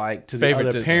look like to the other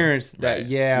Favoritism. parents that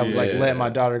Right. I was like Yeah. let my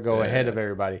daughter go ahead of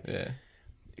everybody Yeah.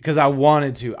 because I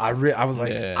wanted to. I was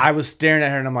like Yeah. I was staring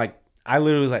at her and I'm like I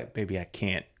literally was like, baby, I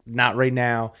can't. Not right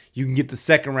now. You can get the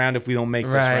second round if we don't make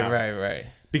this round. Right.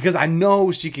 Because I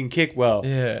know she can kick well.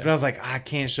 Yeah. But I was like, I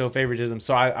can't show favoritism.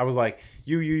 So I was like,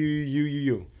 you.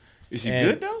 Is she And-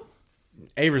 good though?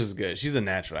 Avers is good. She's a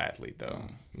natural athlete though.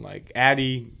 Like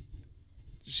Addie,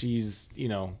 she's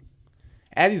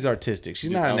Addie's artistic.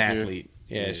 She's not an out there. athlete.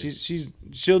 Yeah, Yeah.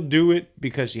 she'll do it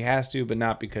because she has to, but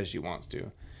not because she wants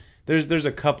to. There's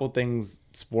a couple things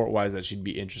sport wise that she'd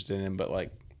be interested in, but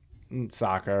like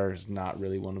soccer is not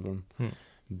really one of them.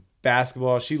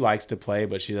 Basketball, she likes to play,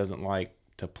 but she doesn't like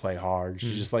to play hard.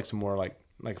 She just likes more like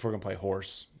if we're gonna play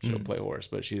horse, she'll play horse.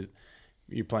 But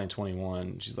you're playing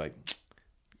 21. She's like,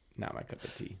 not my cup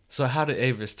of tea. So how did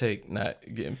Avis take not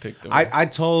getting picked up? I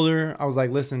told her, I was like,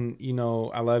 listen,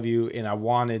 I love you, and I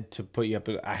wanted to put you up.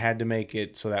 I had to make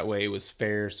it so that way it was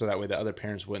fair, so that way the other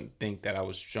parents wouldn't think that I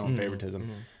was showing favoritism.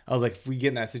 I was like, if we get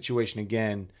in that situation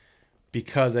again,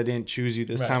 because I didn't choose you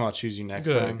this Right. time, I'll choose you next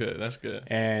time. Good. That's good.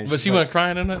 And But she's she like, wasn't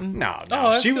crying or nothing? No,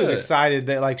 Oh, that's she was good. excited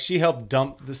that like she helped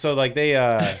dump. So like they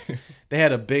we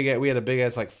had a big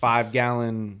ass like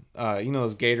 5-gallon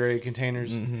those Gatorade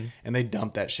containers, and they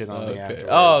dumped that shit on me Okay. afterwards.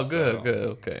 Oh, so- good.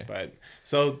 Okay. But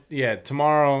so yeah,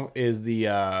 tomorrow is the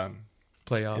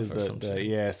playoff is or something.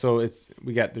 yeah. So if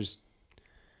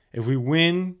we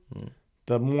win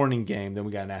the morning game, then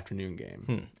we got an afternoon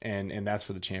game, and that's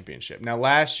for the championship. Now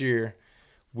last year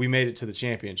we made it to the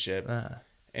championship,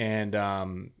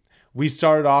 and we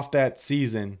started off that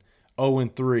season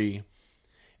 0-3,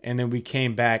 and then we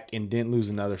came back and didn't lose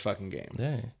another fucking game.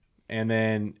 Dang. And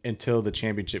then until the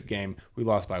championship game, we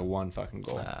lost by one fucking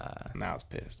goal. And I was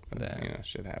pissed. But, Damn.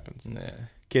 shit happens. Yeah.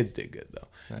 Kids did good, though.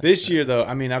 This year, though,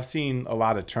 I mean, I've seen a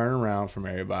lot of turnaround from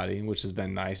everybody, which has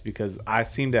been nice because I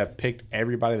seem to have picked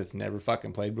everybody that's never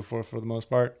fucking played before for the most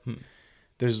part.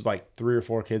 There's like 3 or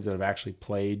 4 kids that have actually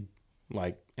played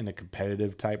like in a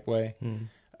competitive type way.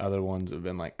 Other ones have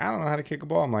been like, I don't know how to kick a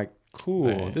ball. I'm like, cool.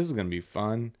 Man. This is going to be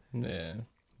fun. Yeah.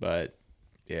 But...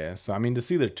 yeah, so I mean to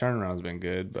see their turnaround's been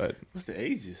good, but What's the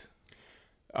ages?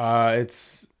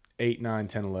 it's 8, 9,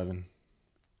 10, 11.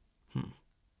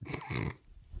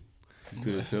 You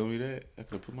could have told me that. I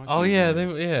could have put my. Oh kids yeah,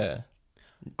 in. yeah.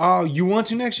 Oh, you want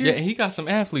to next year? Yeah, he got some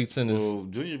athletes in his. Well,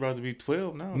 Junior about to be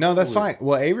 12 now. No, that's What? fine.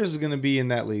 Well, Avers is going to be in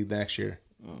that league next year.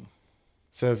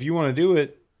 So if you want to do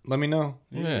it, let me know.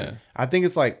 Yeah. I think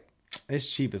it's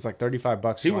cheap. It's like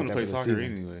 $35. He want want to play soccer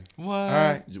anyway. What? All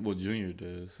right, Well, Junior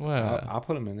does. Wow. I'll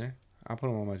put him in there. I'll put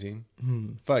him on my team.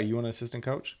 Fuck, you want an assistant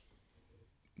coach?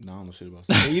 No, I don't know shit about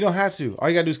soccer. You don't have to. All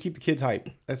you gotta do is keep the kids hype.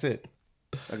 That's it.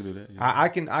 I can do that. Yeah.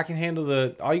 I can handle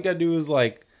the. All you gotta do is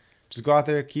like, just go out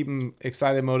there, keep them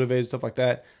excited, motivated, stuff like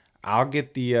that. I'll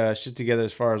get the shit together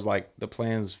as far as like the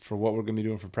plans for what we're gonna be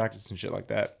doing for practice and shit like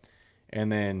that,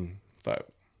 and then fuck,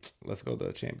 let's go to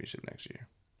the championship next year.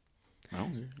 I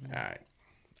don't care. All right,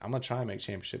 I'm gonna try and make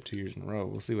championship 2 years in a row.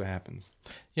 We'll see what happens.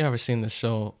 You ever seen the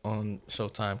show on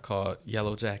Showtime called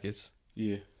Yellow Jackets?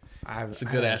 Yeah. It's a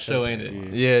good ass show, ain't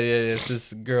it? Yeah. It's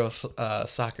this girls'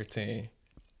 soccer team,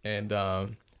 and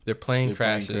their plane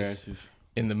crashes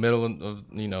in the middle of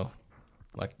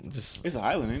like just It's an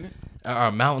island, ain't it?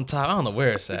 a mountaintop. I don't know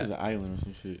where it's It's at. an island or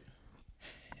some shit.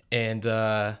 And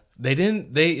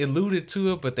they alluded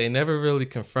to it, but they never really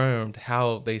confirmed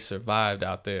how they survived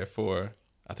out there for,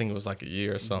 I think it was like a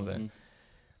year or something.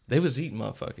 They was eating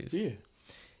motherfuckers. Yeah.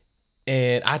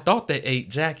 And I thought they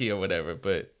ate Jackie or whatever,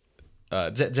 but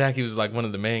Jackie was like one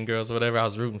of the main girls or whatever. I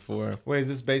was rooting for her. Wait, is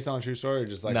this based on a true story or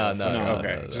just like No,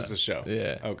 okay, no, just a show?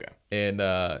 Yeah. Okay.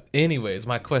 And anyways,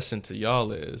 my question to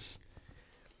y'all is,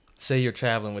 say you're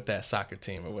traveling with that soccer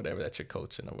team or whatever that you're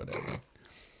coaching or whatever,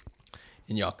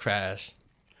 and y'all crash,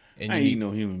 and I you ain't need, eating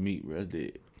no human meat, bro. That's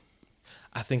dead.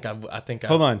 I think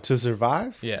Hold on, to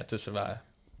survive? Yeah, to survive.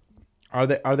 Are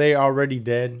they already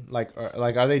dead? Like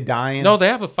are they dying? No, they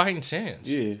have a fighting chance.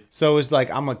 Yeah. So it's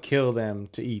like I'm gonna kill them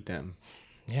to eat them.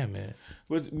 Yeah, man.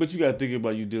 But you gotta think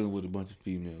about you dealing with a bunch of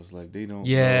females. Like they don't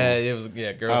Yeah, know it was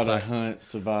how girls. to hunt,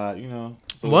 survive, you know.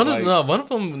 So One it's of like, one of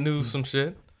them knew some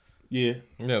shit. Yeah.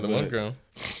 Yeah, the one But- girl.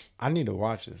 I need to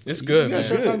watch this. It's You good, got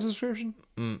man. Showtime subscription?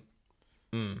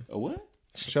 A what?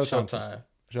 Showtime. I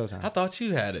Showtime. thought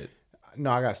you had it.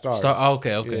 No, I got stars.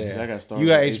 Okay. I got started You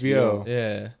got with HBO.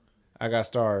 Yeah. I got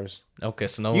stars. Okay,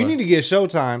 so no You one. need to get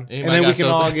Showtime, Anybody and then we got can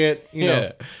all Showtime? get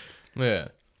Yeah. Yeah.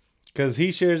 because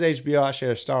he shares HBO, I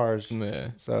share stars.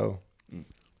 Yeah. So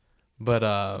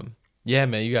But yeah,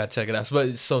 man, you gotta check it out.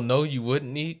 But so no, you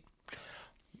wouldn't eat.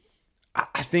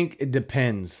 I think it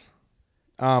depends.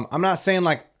 I'm not saying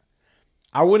like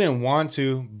I wouldn't want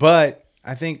to, but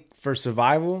I think for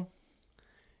survival,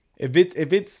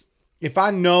 if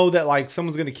I know that like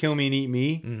someone's gonna kill me and eat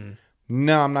me,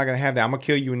 no, I'm not gonna have that. I'm gonna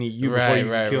kill you and eat you before you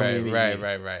kill me and eat me.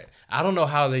 Right. I don't know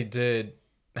how they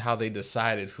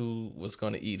decided who was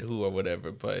gonna eat who or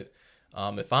whatever. But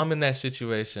if I'm in that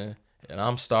situation and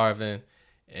I'm starving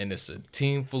and it's a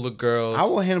team full of girls, I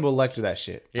will Hannibal Lecter that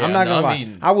shit. Yeah, I'm not no, gonna I'm lie.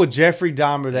 eating. I will Jeffrey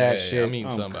Dahmer that yeah, shit. I'm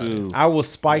eating somebody. cool. I will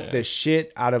spike the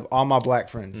shit out of all my black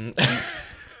friends.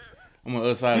 I'm on the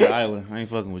other side of the island. I ain't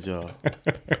fucking with y'all.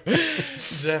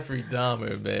 Jeffrey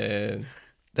Dahmer, man,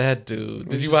 that dude.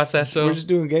 Did you watch that show? We're just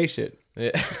doing gay shit.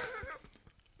 Yeah.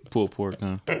 Pulled pork,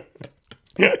 huh?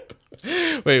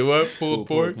 Wait, what? Pulled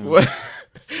pork? What?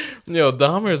 Yo,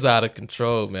 Dahmer's out of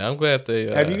control, man. I'm glad they.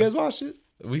 Have you guys watched it?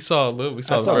 We saw a little. We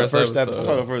saw, I saw the first I episode.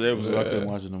 saw the first episode. I couldn't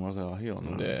watch it no more. I was like, oh, hell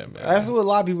no. Yeah, man. That's what a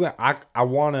lot of people. I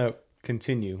want to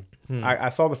continue. I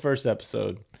saw the first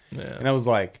episode, Yeah. and I was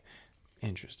like,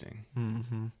 interesting.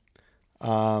 Yeah.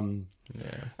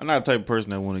 I'm not the type of person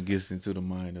that want to get into the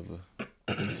mind of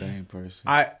a insane person.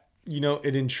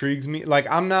 It intrigues me. Like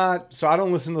I'm not. So I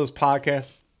don't listen to those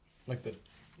podcasts, like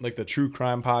the true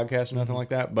crime podcast or nothing like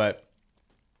that. But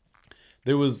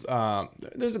there's a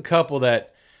couple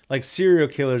that like serial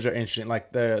killers are interesting.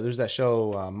 Like there's that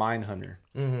show Mindhunter.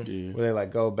 Yeah. where they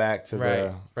like go back to Right,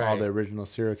 all right. the original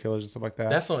serial killers and stuff like that.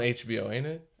 That's on HBO, ain't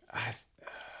it? I,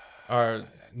 Or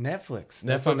Netflix.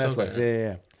 That's on Netflix, Netflix. okay.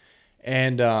 Yeah.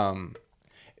 And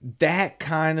that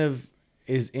kind of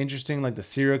is interesting, like the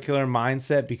serial killer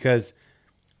mindset, because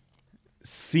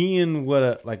seeing what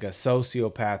a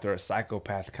sociopath or a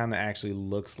psychopath kind of actually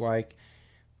looks like,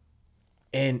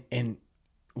 and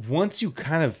once you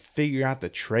kind of figure out the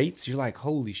traits, you're like,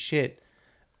 holy shit,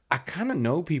 I kind of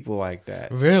know people like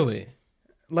that. really?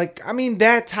 Like, I mean,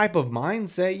 that type of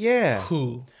mindset, yeah.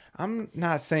 Who? I'm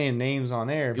not saying names on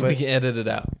air, We but can edit it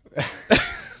out.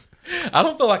 I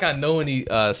don't feel like I know any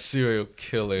serial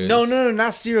killers. no,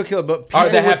 not serial killer, but people Or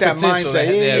that with have that potential, mindset. that-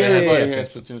 Yeah, yeah, yeah, that has yeah. Everybody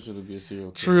has potential to be a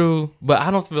serial killer. True, but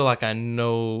I don't feel like I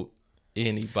know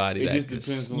anybody It that just could-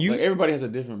 depends on. You- Like everybody has a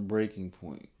different breaking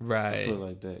point. Right. Put it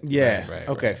like that. Yeah. Right,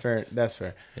 Okay, right. fair. That's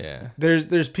fair. Yeah.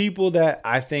 There's people that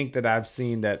I think that I've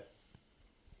seen that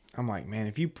I'm like, man,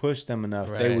 if you push them enough,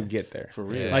 they Right. would get there. For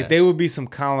real. Yeah. Like they would be some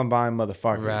Columbine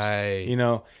motherfuckers. Right. You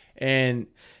know? And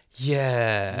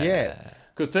Yeah. Yeah.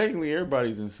 Because technically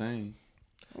everybody's insane.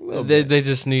 a little They bit. they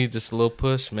just need just a little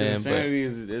push, man. But Insanity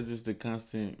is just the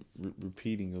constant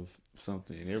repeating of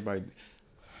something. And everybody,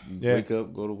 you Yeah. wake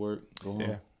up, go to work, go home.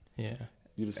 Yeah. yeah.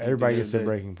 Do the same Everybody thing gets their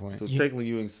every day. breaking point. So technically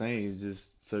you insane. It's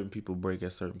just certain people break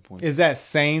at certain points. Is that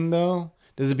sane though?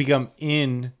 Does it become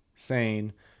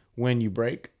insane when you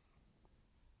break?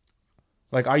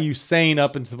 Like, are you sane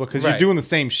up until because you're Right. doing the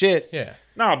same shit, Yeah.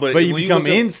 No, but you become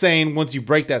insane once you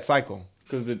break that cycle?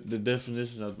 Because the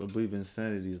definition of, I believe,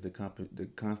 insanity is the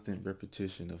constant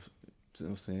repetition of, you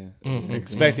know what I'm saying? Mhm.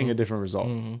 Expecting a different result.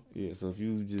 hmm Yeah, so if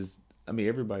you just, I mean,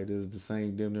 everybody does the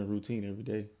same damn near routine every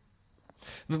day.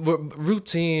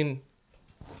 Routine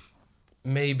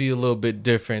may be a little bit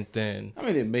different than I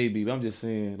mean, it may be, but I'm just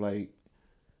saying, like,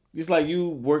 it's like you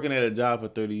working at a job for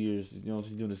 30 years, you know,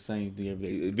 you're doing the same thing every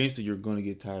day. Eventually, you're going to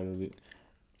get tired of it.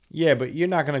 Yeah, but you're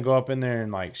not gonna go up in there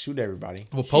and like shoot everybody.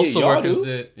 well, Shit, postal y'all workers do.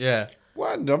 did. Yeah.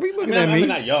 What? Don't be I looking mean, at I me. mean,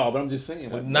 not y'all, but I'm just saying.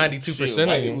 Like, 92% shit,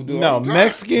 white of people you. do it No, all the time.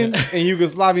 Mexicans and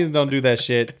Yugoslavians don't do that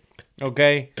shit.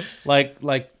 Okay, like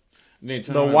Then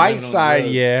turn the around white living on side,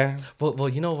 drugs. yeah. Well,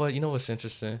 you know what? You know what's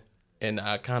interesting, and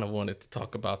I kind of wanted to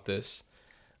talk about this.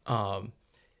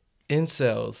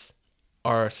 Incels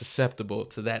are susceptible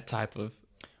to that type of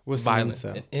What's an violence.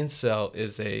 incel? An incel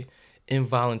is a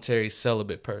involuntary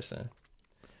celibate person,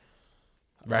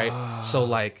 right? So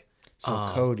like, So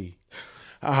Cody.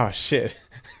 Oh shit.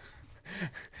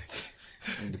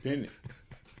 Independent.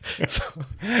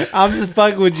 I'm just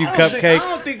fucking with you, I don't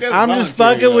Cupcake. think that's I'm just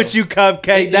voluntary, fucking with though. you,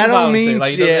 Cupcake. That don't involuntary, mean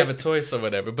like he doesn't have a shit. choice or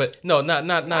whatever. But no, not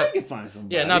I can find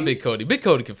somebody. yeah, not Big Cody. Big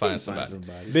Cody can find Find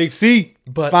somebody. Big C.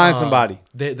 But Find somebody.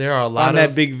 There are a lot Find of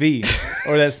that big V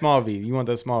or that small V. You want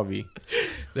that small V?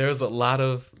 there's a lot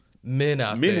of men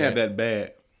out Men there. have that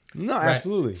bad. No, Right?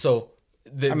 absolutely. So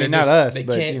I mean, not us, They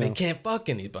but, can't. you know. They can't fuck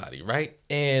anybody, right?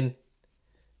 And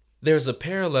there's a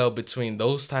parallel between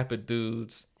those type of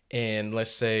dudes and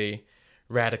let's say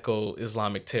radical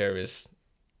Islamic terrorists,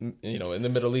 you know, in the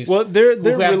Middle East. Well, they're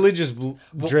who have- religious well,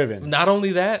 driven. Not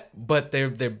only that, but they're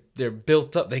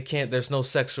built up. They can't. There's no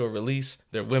sexual release.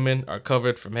 Their women are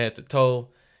covered from head to toe.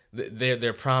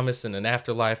 They're promised in an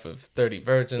afterlife of 30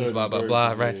 virgins, 30 blah blah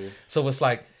blah. virgins, Right. yeah. So it's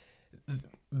like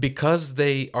because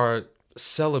they are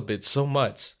celibate so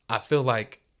much, I feel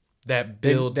like that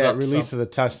builds that up release some, of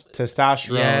the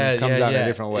testosterone comes out in a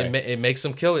different way. It makes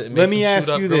them kill it. It Let makes me them ask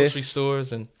shoot up you grocery this.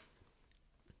 stores and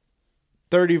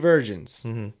 30 virgins.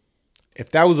 Mm-hmm.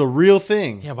 If that was a real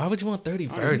thing, yeah. Why would you want 30 I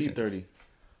don't virgins? need 30.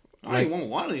 I don't even want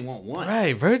one. I don't even want one.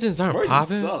 Right, virgins aren't Virgins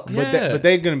popping. suck. But Yeah. but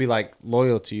they're gonna be like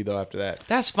loyal to you though after that.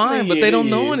 That's fine, but Yeah, they don't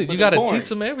yeah, know yeah, it. but You they're got to boring. teach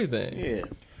them everything. Yeah.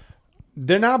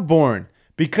 They're not born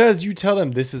because you tell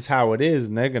them this is how it is,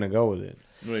 and they're gonna go with it.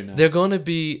 Really not. They're going to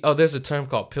be. Oh, there's a term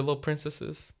called pillow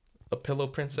princesses. A pillow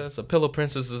princess. A pillow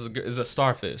princess is a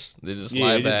starfish. They just Yeah,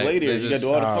 lie they just back. lay there. They You got to just-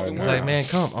 do all the oh, fucking It's work. like, man,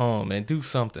 come on, man, do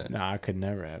something. Nah, I could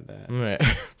never have that.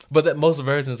 Right. But that most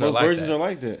virgins are Most like virgins that. are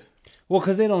like that. Well,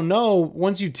 because they don't know.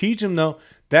 Once you teach them, though,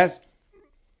 that's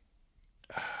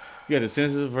You got the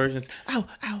sensitive virgins. Ow,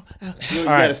 ow, ow. You All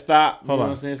got to right. stop. You Hold know on.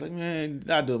 what I'm saying? It's like, man,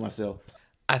 I'll do it myself.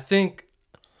 I think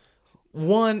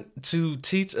one to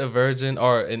teach a virgin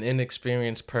or an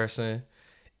inexperienced person,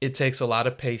 it takes a lot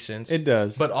of patience. it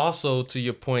does. But also to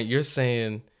your point, you're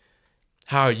saying,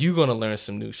 how are you gonna learn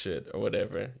some new shit or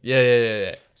whatever?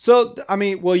 Yeah. So, I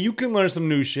mean, well, you can learn some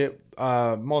new shit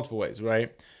multiple ways,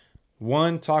 right?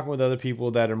 One, talking with other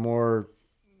people that are more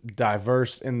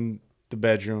diverse in the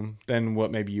bedroom than what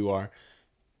maybe you are.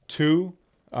 Two,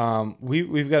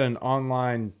 we've got an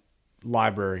online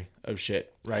library of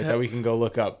shit, right? That we can go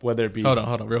look up, whether it be... Hold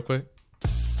on, real quick.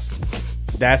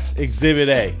 That's Exhibit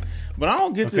A. But I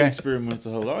don't get the Okay.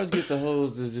 experimental hoes. I always get the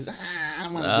hoes that's just I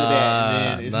want to do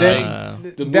that, and then it's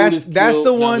like the mood That's is the killed,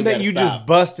 now one we that gotta you stop. just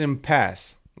bust and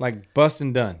pass, like bust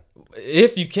and done.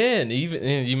 If you can, even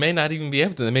and you may not even be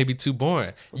able to. It may be too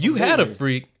boring. You had a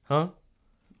freak, huh?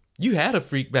 You had a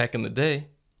freak back in the day.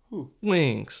 Who?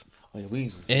 Wings. Oh, yeah,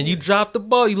 Wings. And you dropped the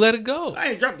ball. You let it go.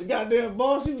 I ain't dropped the goddamn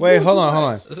ball. She was Wait, doing hold too on,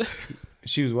 much. hold on.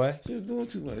 She was what? She was doing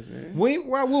too much, man.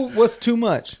 What's too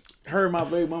much? Her and my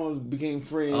baby mama became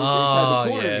friends. Oh, They tried to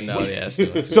corner yeah, me. no, yeah.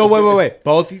 Still. So wait.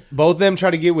 Both of them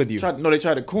try to get with you. They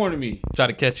tried to corner me. Try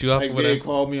to catch you up Like or they whatever.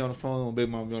 called me on the phone.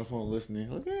 Baby mama be on the phone listening.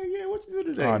 Like, yeah, what you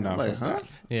do today? Oh, no. I'm like, huh?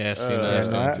 Yeah, see, no, Yeah, that's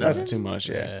no, doing too that's much. too much.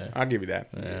 Yeah. Yeah. I'll give you that.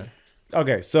 Yeah.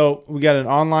 Okay, so we got an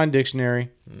online dictionary,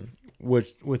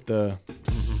 with the.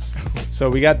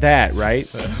 So we got that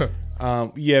right.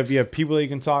 You have people that you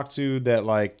can talk to that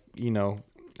like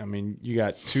I mean you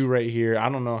got two right here. I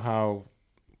don't know how.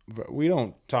 We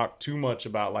don't talk too much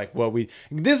about like what we.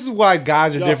 This is why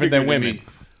guys are Y'all different than bigger than women.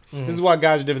 me. This is why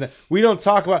guys are different. We don't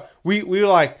talk about we were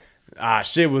like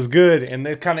shit was good and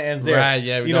it kind of ends there. Right,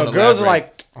 yeah, we you know, don't girls are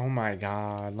elaborate. like, oh my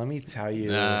god, let me tell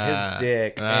you, Nah, his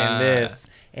dick nah. and this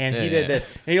and he Yeah. did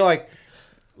this and you're like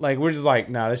we're just like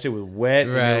nah, that shit was wet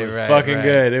and Right, it was right, fucking right,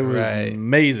 good. It was right.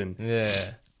 amazing.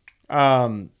 Yeah.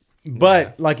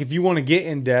 But like if you want to get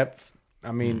in depth,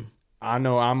 I mean, I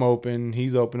know I'm open.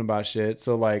 He's open about shit.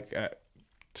 So like.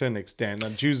 To an extent,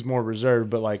 I'm Jude's more reserved,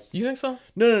 but like You think so?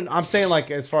 no, I'm saying like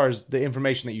as far as the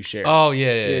information that you share. Oh,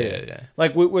 yeah.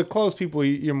 Like with close people,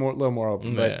 you're a little more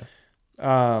open, Yeah.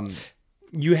 but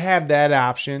you have that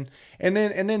option, and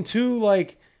then two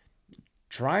like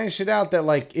trying shit out that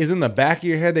like is in the back of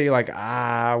your head that you're like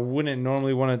I wouldn't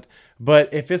normally want to,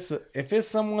 but if it's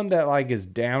someone that like is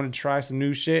down to try some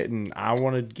new shit and I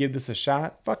want to give this a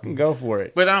shot, fucking go for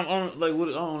it. But I'm on like what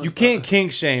I don't You can't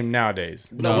kink shame nowadays.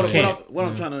 No, No, what, you what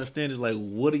I'm trying to understand is like,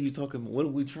 what are you talking? What are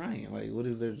we trying? Like, what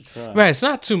is there to try? Right. It's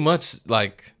not too much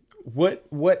like. What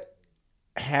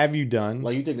have you done?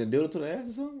 Like you taking a dildo to the ass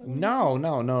or something?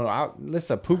 No.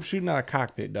 Listen, poop shooting out a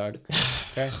cockpit, dog.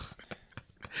 Okay.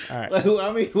 All right. Like,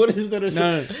 I mean, what is there to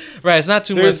No. Right. It's not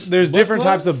too There's much. different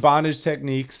plugs? types of bondage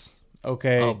techniques.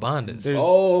 Okay. Oh, bondage. There's-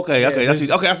 Oh, okay. yeah, That's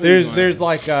okay. That's there's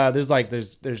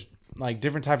like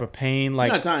different type of pain. You're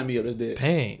Like not tying me up. That's dead.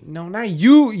 Pain. no, not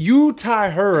you. You tie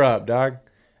her up, dog.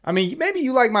 I mean, maybe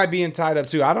you like my being tied up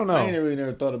too. I don't know. I ain't really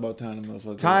never thought about tying them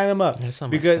motherfuckers. Tying them up That's not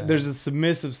my because style. there's a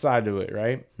submissive side to it,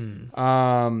 right?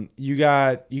 You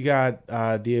got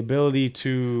the ability I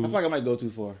to feel like I might go too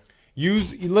far.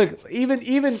 look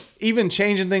even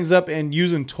changing things up and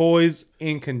using toys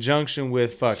in conjunction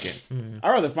with fucking. I'd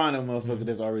rather find a motherfucker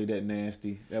that's already that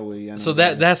nasty. That way, I know So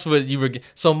that's what you were.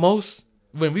 So most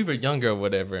when we were younger or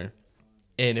whatever,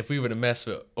 and if we were to mess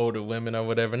with older women or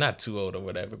whatever, not too old or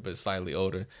whatever, but slightly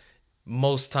older,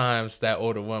 most times that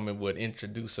older woman would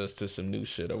introduce us to some new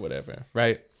shit or whatever,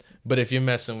 right? But if you're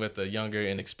messing with a younger,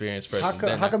 inexperienced person,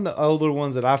 How come the older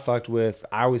ones that I fucked with,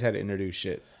 I always had to introduce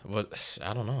shit? Well,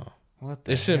 I don't know. What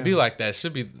the It shouldn't be hell? like that. It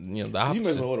should be the You mess opposite.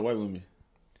 with older white women.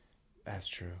 That's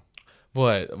true.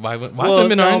 What? Why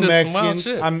women are into some wild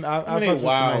shit? I I mean, fucked they with some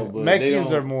wild, but Mexicans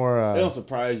they are don't- more. They don't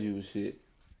surprise you with shit.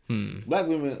 Black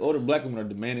women, older black women are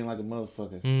demanding like a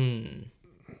motherfucker.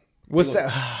 What's They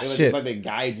that? like, Shit. Like they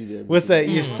guide you there. What's that?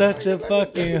 You're such a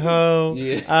fucking hoe.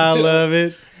 Yeah. I love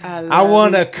it. I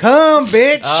want to come,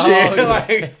 bitch. Oh, yeah.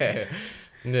 Like,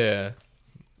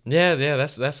 yeah.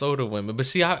 That's older women. But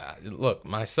see, I look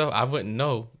myself. I wouldn't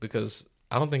know because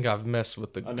I don't think I've messed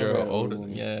with the I never girl had an older older.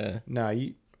 woman. Yeah. nah,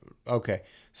 you okay?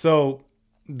 So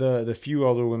the few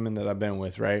older women that I've been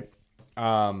with, right?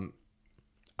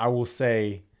 I will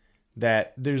say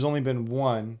that there's only been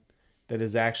one that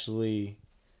is actually.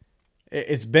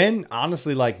 It's been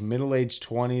honestly like middle-aged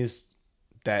 20s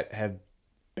that have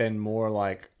been more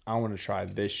like I want to try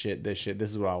this shit. This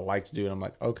is what I like to do, and I'm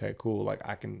like, okay, cool. Like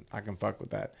I can fuck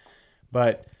with that.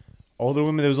 But older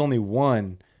women, there was only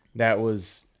one that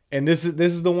was, and this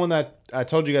is the one that I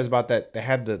told you guys about that they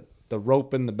had the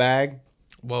rope in the bag.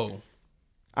 Whoa.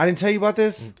 I didn't tell you about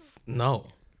this. No.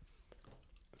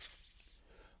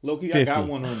 Low-key, I 50. got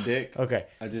one on deck. Okay,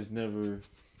 I just never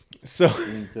so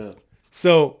linked up.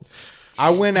 I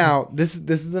went out. This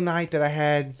is the night that I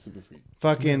had Super freak.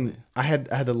 fucking. I had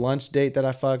the lunch date that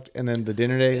I fucked, and then the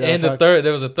dinner date. That I And the fucked.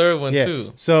 there was a third one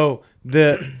too. So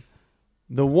the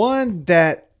one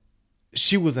that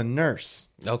she was a nurse,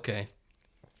 Okay.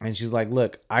 and she's like,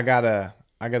 "Look, I gotta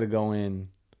go in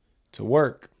to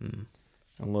work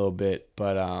a little bit,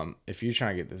 but if you're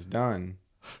trying to get this done,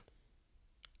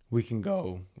 we can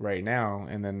go right now,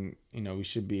 and then we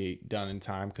should be done in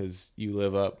time because you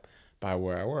live up by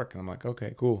where I work." And I'm like,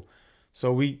 "Okay, cool."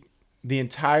 So the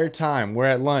entire time we're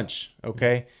at lunch,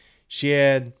 okay, she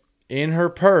had in her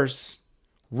purse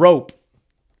rope,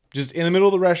 just in the middle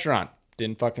of the restaurant.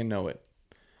 Didn't fucking know it.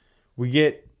 We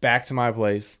get back to my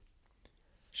place.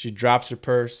 She drops her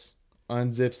purse,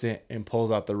 unzips it, and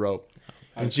pulls out the rope.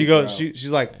 And she goes,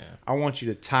 she's like, I want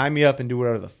you to tie me up and do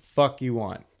whatever the fuck you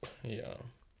want. Yeah.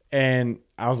 And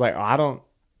I was like, I don't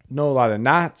know a lot of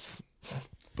knots,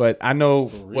 but I know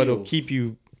what'll keep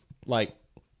you, like,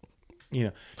 you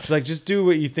know. She's like, just do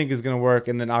what you think is going to work,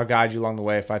 and then I'll guide you along the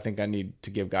way if I think I need to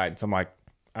give guidance. I'm like,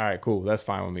 all right, cool. That's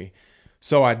fine with me.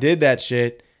 So I did that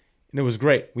shit, and it was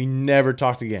great. We never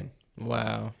talked again.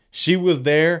 Wow. She was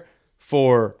there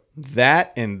for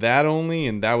that and that only,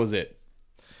 and that was it.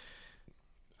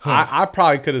 I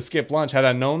probably could have skipped lunch had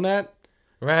I known that.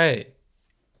 Right.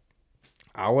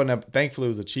 I wouldn't have. Thankfully, it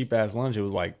was a cheap ass lunch. It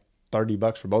was like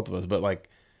 $30 for both of us. But like,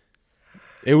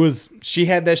 it was. She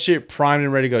had that shit primed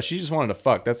and ready to go. She just wanted to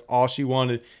fuck. That's all she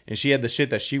wanted, and she had the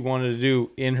shit that she wanted to do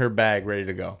in her bag, ready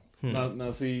to go. Now,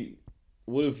 see,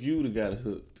 what if you'd have got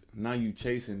hooked? Now you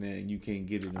chasing that and you can't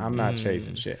get it. I'm not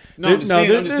chasing shit. No, I'm just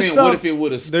saying. What if it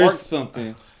would have sparked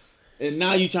something? And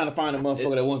now you trying to find a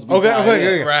motherfucker that wants to be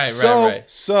okay. Right.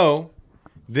 So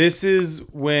this is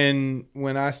when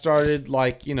I started,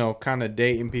 like, you know, kind of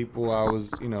dating people I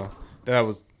was, you know, that I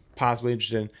was possibly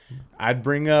interested in. I'd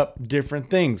bring up different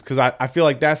things because I feel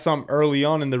like that's something early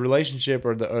on in the relationship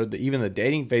or the even the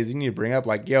dating phase you need to bring up,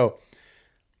 like, yo,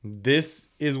 this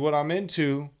is what I'm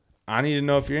into. I need to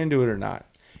know if you're into it or not.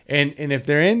 And if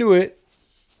they're into it,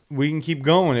 we can keep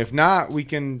going. If not, we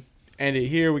can end it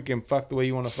here. We can fuck the way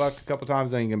you want to fuck a couple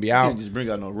times, then you can be out. You can't just bring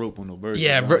out no rope on no bird.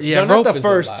 Yeah, No, rope not the is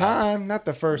first a lot. time. Not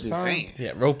the first Just time. saying.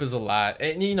 Yeah, rope is a lot.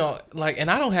 And, you know, like,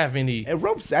 and I don't have any. And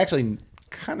rope's actually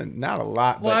kind of not a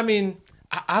lot. Well, but I mean,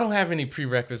 I don't have any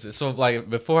prerequisites. So, like,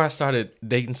 before I started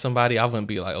dating somebody, I wouldn't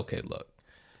be like, okay, look,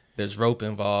 there's rope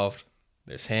involved.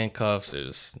 There's handcuffs.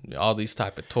 There's all these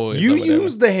type of toys. you or whatever.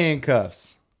 use the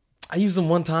handcuffs. I used them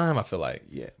one time, I feel like.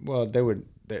 Yeah. Well,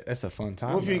 that's a fun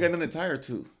time. What if you ain't though. got nothing to tie her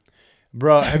to?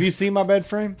 Bro, have you seen my bed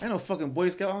frame? Ain't no fucking Boy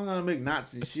Scout. I don't know how to make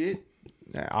knots and shit.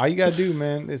 Nah, all you gotta do,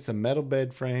 man, it's a metal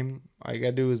bed frame. All you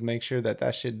gotta do is make sure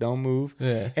that shit don't move.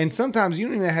 Yeah. And sometimes you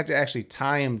don't even have to actually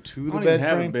tie him to I the don't bed even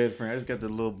have frame. a bed frame. I just got the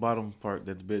little bottom part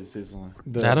that the bed sits on.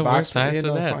 The That'll work, box tie it yeah, to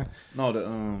no, it's that. fine. No,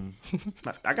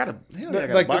 I got a hell yeah, I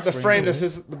got Like a box the frame yeah. that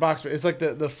says the box. It's like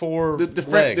the four the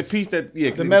legs. the piece that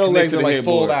The metal legs connects to are the like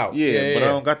headboard. fold out. Yeah, Yeah, but yeah. I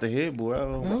don't got the headboard. I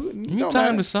don't. You Don't tie him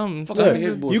matter. to something. Fuck Tie out him the to-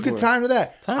 headboard. You can tie him to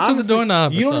that. Tie him to the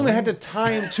doorknob or You don't even something. have to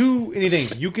tie him to anything.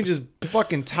 You can just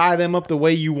fucking tie them up the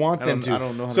way you want them to. I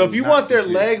don't know how So to if you knots want their and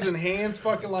shit. legs and hands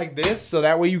fucking like this, so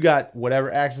that way you got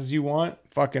whatever axis you want,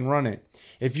 fucking run it.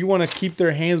 If you want to keep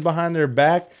their hands behind their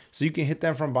back so you can hit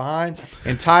them from behind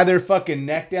and tie their fucking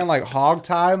neck down, like hog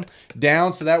tie them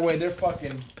down, so that way they're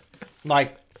fucking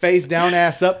like face down,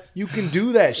 ass up, you can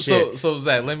do that shit. So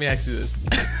Zach, let me ask you this.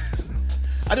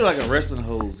 I do like a wrestling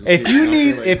hose. and If shit, you know,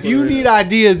 need like if put you it need in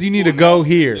ideas, you need to go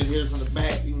here. and here's from the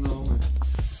back, you know.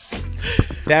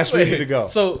 That's where you need to go.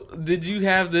 So did you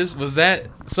have this? Was that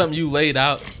something you laid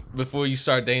out before you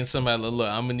start dating somebody? Look,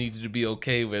 I'm gonna need you to be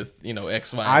okay with, you know,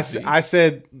 X, Y, and Z. I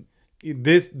said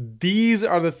these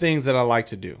are the things that I like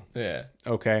to do. Yeah.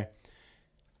 Okay.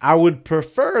 I would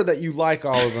prefer that you like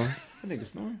all of them, That nigga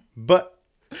snoring. but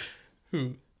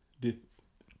Who?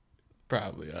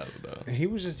 Probably. I don't know. he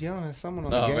was just yelling at someone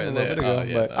on the Oh, game right a little there. bit ago. Oh,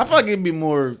 yeah, but no. I feel like it'd be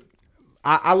more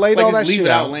I laid like all just that leave shit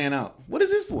it out, out. laying out. What is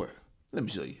this for? Let me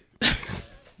show you.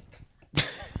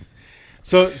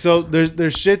 So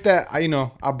there's shit that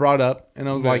I brought up, and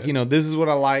I was like, Yeah. this is what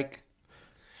I like.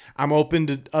 I'm open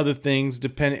to other things,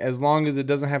 depending as long as it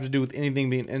doesn't have to do with anything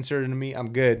being inserted into me.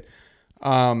 I'm good.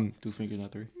 2 fingers,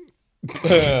 not 3.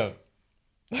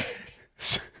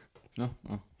 No.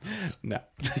 Oh. No,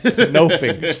 no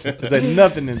fingers. There's like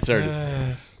nothing inserted.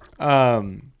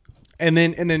 And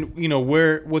then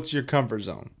what's your comfort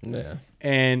zone? Yeah.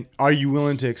 And are you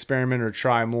willing to experiment or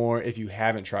try more if you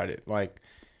haven't tried it?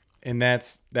 And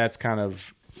that's kind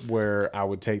of where I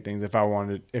would take things if I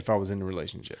was in a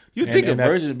relationship. You And- think a and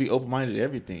that's- virgin would be open minded to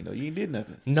everything though? You ain't did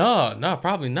nothing. No,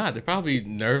 probably not. They're probably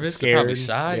nervous. They're probably Scared.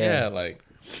 shy. Yeah. Yeah, like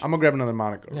I'm gonna grab another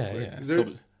Monaco. real Yeah, quick. yeah.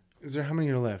 Is there how many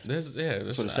are left? there's So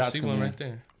the I shots see come one in. right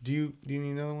there. Do you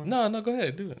need another one? No, go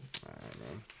ahead, do it.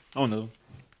 Oh no.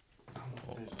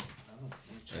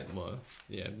 Well,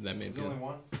 yeah, that may Is be. there only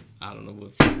one? I don't know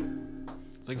what's. I think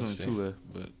Let's there's see. only 2 left,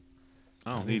 but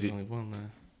I don't need There's it. only one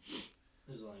man.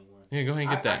 There's only one. Yeah, go ahead and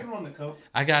get I that. can run the Coke.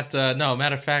 I got no.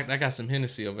 Matter of fact, I got some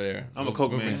Hennessy over there. I'm a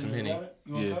Coke We'll bring man. Some Henny.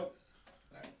 You want Yeah. Coke?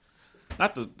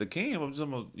 Not the can. I'm just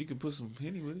you can put some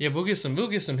Henny with it. Yeah, we'll get some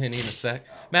Henny in a sec.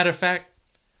 Matter of fact,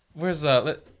 Where's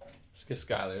let's get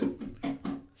Skylar.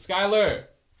 Skylar.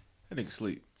 That nigga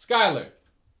sleep. Skylar.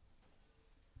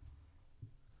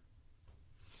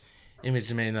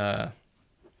 Image man.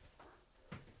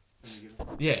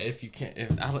 Yeah, if you can't,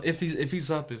 if he's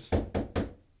up, it's.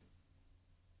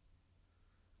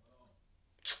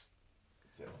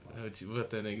 What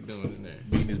that nigga doing in there?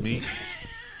 Beating his meat.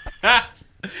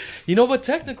 You know what?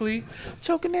 Technically,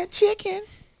 Choking that chicken.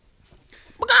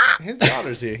 His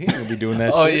daughter's here. He ain't gonna be doing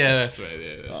that oh shit. yeah, that's right.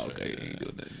 Yeah, that's Okay, right. he ain't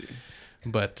doing that.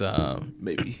 But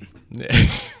Maybe. yeah.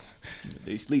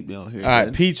 They sleep down here. All right,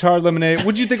 man. peach hard lemonade.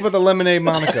 What'd you think about the lemonade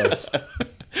Monaco's?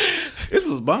 This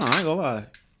was bomb. I ain't gonna lie.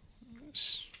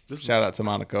 Shout out to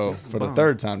Monaco for the bomb.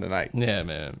 third time tonight. Yeah,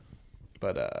 man.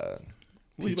 But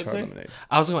What you peach about to hard say? lemonade.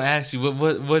 I was gonna ask you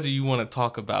what do you want to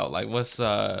talk about? Like what's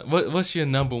your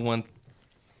number one,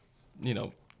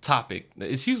 topic?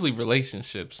 It's usually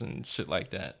relationships and shit like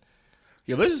that.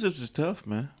 Yeah, relationships is tough,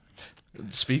 man.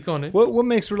 Speak on it. What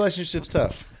makes relationships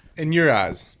tough in your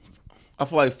eyes? I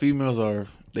feel like females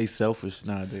they selfish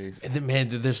nowadays. And then, man,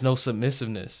 there's no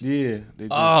submissiveness. Yeah, they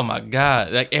just, Oh my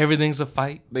God! Like everything's a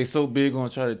fight. they so big on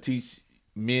trying to teach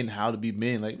men how to be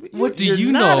men. Like, What do you're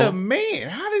you not know? a man.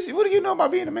 What do you know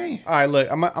about being a man? All right, look,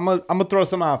 I'm gonna throw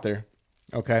something out there.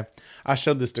 Okay, I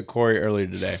showed this to Corey earlier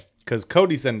today because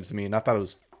Cody sent it to me and I thought it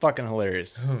was fucking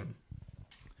hilarious.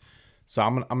 So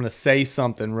I'm gonna say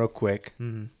something real quick,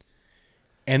 and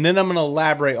then I'm gonna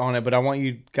elaborate on it. But I want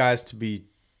you guys to be.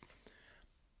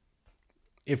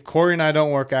 If Corey and I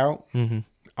don't work out,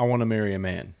 I want to marry a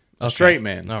man, a straight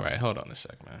man, All right, hold on a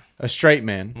sec, man. a straight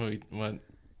man. What?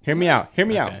 Hear me out. Hear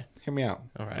me out. Okay. Hear me out.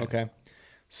 All right. Okay.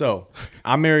 So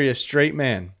I marry a straight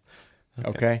man.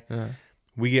 Okay.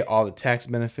 We get all the tax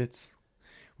benefits.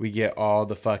 We get all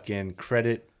the fucking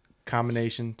credit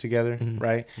combination together,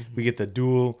 right? We get the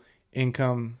dual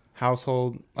income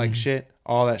household shit,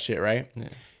 all that shit, right? Yeah.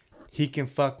 He can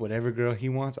fuck whatever girl he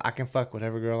wants. I can fuck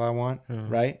whatever girl I want,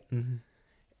 right?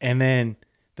 And then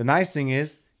the nice thing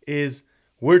is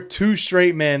we're two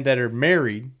straight men that are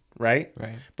married, right?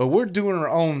 Right. But we're doing our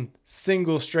own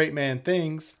single straight man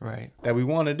things Right. that we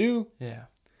want to do. Yeah.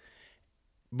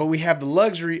 But we have the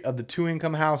luxury of the two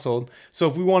income household. So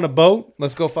if we want a boat,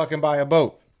 let's go fucking buy a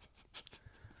boat.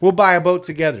 We'll buy a boat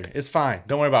together. It's fine.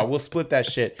 Don't worry about it. We'll split that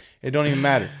shit. It don't even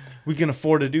matter. We can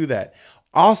afford to do that.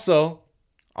 Also,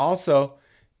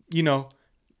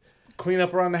 clean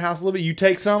up around the house a little bit. You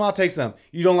take some, I'll take some.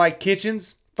 You don't like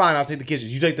kitchens? Fine, I'll take the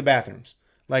kitchens. You take the bathrooms.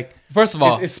 Like, First of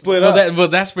all, it's split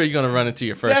up. That's where you're gonna run into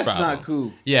your first That's problem. not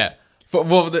cool. Yeah.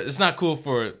 It's not cool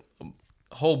for a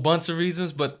whole bunch of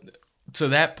reasons, but to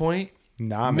that point,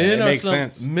 Nah, man, it makes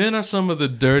sense. Men are some of the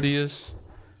dirtiest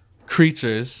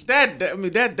creatures.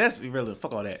 That's irrelevant.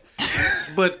 Fuck all that.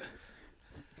 But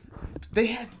they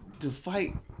had to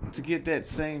fight to get that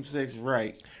same sex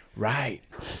right. Right.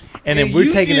 And then we're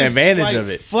you taking just, advantage of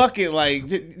it. Fuck it,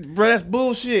 bro. That's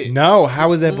bullshit. No,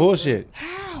 how is that bullshit?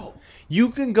 How? You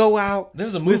can go out.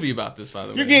 There's a movie about this, by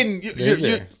the way. You're getting. Is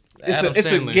there? It's a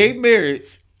Sandler. gay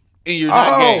marriage, and you're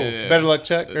not gay. Yeah. Better luck,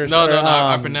 Chuck. Or, No,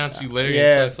 I um, pronounce you Larry.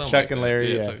 yeah, and Chuck, something Chuck like and that.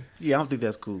 Larry, yeah. Chuck. Yeah, I don't think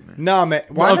that's cool, man. No, man.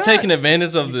 Why I'm not? taking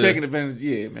advantage of You're taking advantage.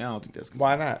 Yeah, man. I don't think that's cool.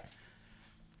 Why not?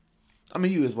 I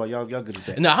mean, you as well. Y'all good at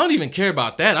that. No, I don't even care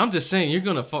about that. I'm just saying you're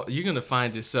gonna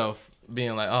find yourself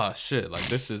being like, oh shit, like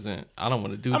this isn't. I don't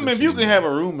want to do. I mean, this if you can anymore. have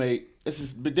a roommate, it's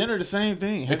just, but then they're the same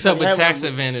thing. Except with Have tax a-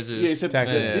 advantages. Yeah, except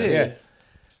Tax yeah. advantage, yeah.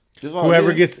 That's all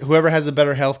it is. Whoever has the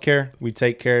better health care, we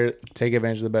take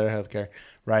advantage of the better health care,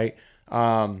 right?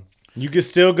 You can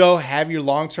still go have your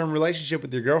long-term relationship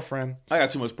with your girlfriend. I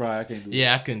got too much pride. I can't do it.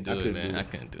 Yeah, I couldn't do it, couldn't man. do it. I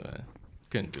couldn't do it.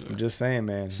 Couldn't do I'm it. just saying,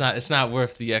 man. It's not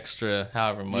worth the extra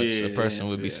however much a Yeah, person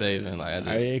would be yeah. saving. Like I I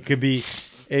just mean, it could be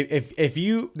if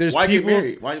you there's Why people get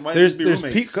married? Why there's just be there's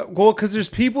roommates? people because there's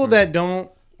people that don't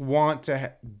want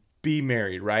to be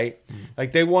married, right?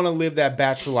 Like they want to live that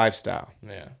bachelor lifestyle.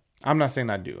 yeah. I'm not saying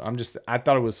I do. I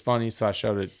thought it was funny, so I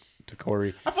showed it to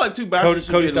Corey. I feel like two bachelors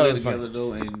Cody should thought it live was funny. together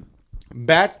though, and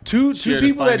Two Share the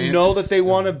people that know finances. that they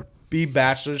want to be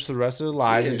bachelors for the rest of their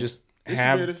lives Yeah. and just They should be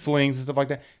able have to- flings and stuff like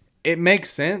that. It makes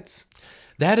sense.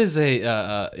 That is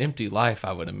a empty life,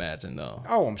 I would imagine, though.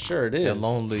 Oh, I'm sure it is. A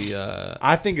lonely.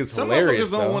 I think it's some hilarious.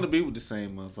 motherfuckers don't though. want to be with the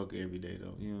same motherfucker every day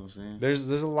though. You know what I'm saying? There's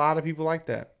a lot of people like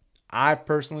that. I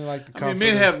personally like the I comfort.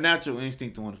 mean, men of- have natural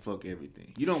instinct to want to fuck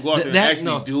everything. You don't go out there and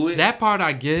actually do it. That part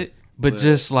I get, but But-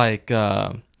 just like, you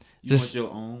just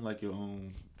want your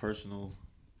own personal.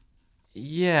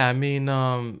 yeah. I mean,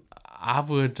 I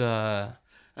would.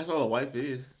 That's all a wife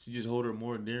is. She just hold her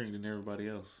more endearing than everybody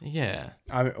else. Yeah.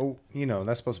 I mean,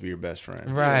 that's supposed to be your best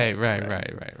friend. Right.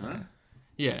 Huh?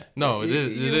 Yeah. No, it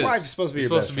is. Your It is. wife's supposed to be It's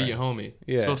your supposed best to be your homie.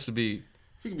 Yeah. It's supposed to be.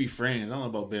 We could be friends. I don't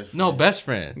know about best friends. No, best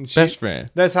friend. She- Best friend.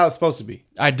 That's how it's supposed to be.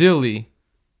 Ideally.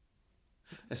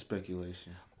 That's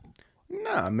speculation.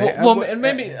 Nah, man. Well, and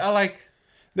maybe I like.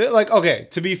 Like, okay,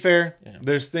 to be fair,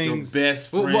 there's Your things.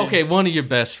 best friend. Well, okay, one of your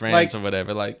best friends Like- or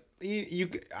whatever. Like,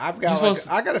 I supposed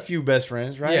got a few best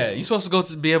friends, right? yeah, you're supposed to go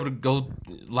to be able to go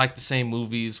like the same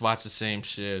movies, watch the same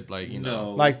shit. Like, you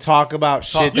know. No. Like talk about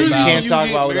shit that you about- can't talk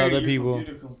get about with married, other people.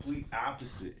 You're the complete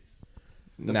opposite.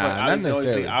 That's Nah, why not I always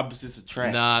necessarily. say opposites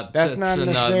attract. Nah, That's not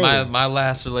necessarily. my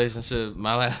last relationship,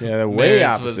 my last Yeah, they're way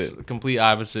marriage was opposite. complete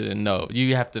opposite. And no,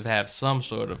 you have to have some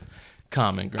sort of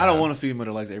common ground. I don't want a female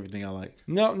that likes everything I like.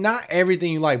 No, not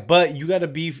everything you like, but you got to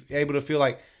be able to feel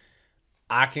like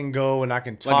I can go and I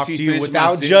can talk she to you finishes without my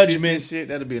sentences and judgment. Shit,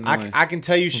 that'd be annoying. I can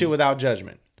tell you shit without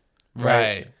judgment.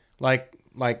 right. Like,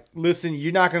 listen,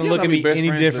 you're not gonna You look don't at be me best any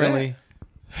friends for differently.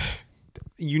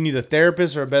 You need a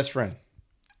therapist or a best friend.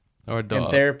 Or a And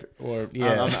dog. therapy or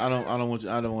yeah. I don't want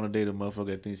to date a motherfucker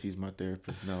that thinks he's my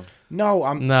therapist. No. No,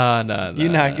 I'm. Nah. You're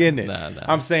not getting it. Nah.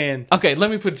 I'm saying Okay, let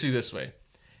me put it to you this way: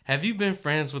 have you been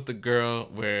friends with the girl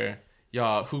where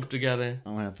y'all hoop together? I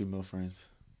don't have female friends.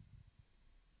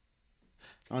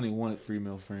 I only wanted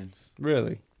female friends.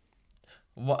 really.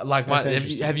 What, like, That's why,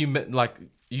 interesting. have you met like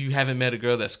you haven't met a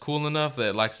girl that's cool enough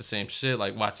that likes the same shit,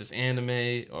 like watches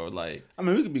anime or like? I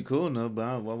mean, we could be cool enough,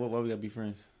 but why we gotta be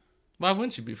friends? Why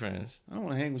wouldn't you be friends? I don't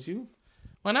want to hang with you.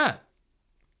 Why not?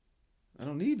 I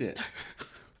don't need that.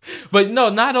 But no,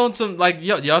 not on some like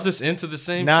y'all just into the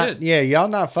same Not shit. yeah, y'all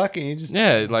not fucking. You just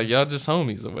Yeah, like y'all just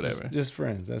homies or whatever. just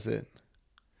friends. That's it.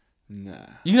 Nah.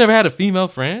 You never had a female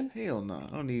friend? Hell no.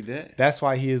 I don't need that. That's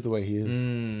why he is the way he is.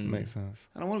 Mm. Makes sense,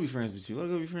 I don't want to be friends with you. What do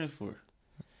I go be friends for?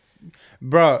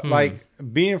 bro. Like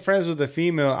being friends with a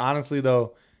female. Honestly,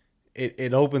 though,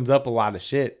 it opens up a lot of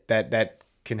shit that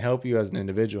can help you as an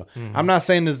individual. I'm not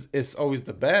saying it's always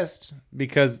the best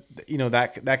because you know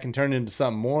that can turn into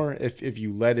something more if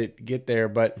you let it get there.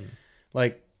 But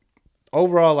like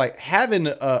overall, like having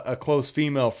a close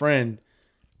female friend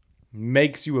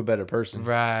makes you a better person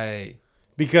Right.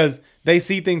 because they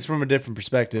see things from a different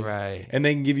perspective, Right. and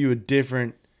they can give you a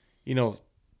different, you know,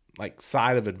 like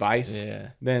side of advice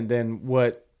Yeah. than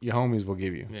what your homies will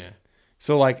give you. Yeah.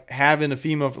 So like having a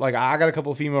female, like I got a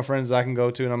couple of female friends that I can go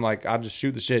to, and I'm like, I'll just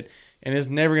shoot the shit, and it's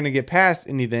never gonna get past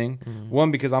anything. One,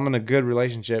 because I'm in a good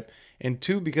relationship, and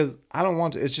two, because I don't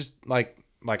want to. It's just like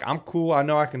I'm cool. I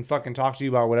know I can fucking talk to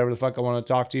you about whatever the fuck I want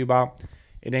to talk to you about.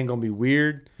 It ain't gonna be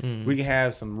weird. We can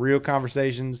have some real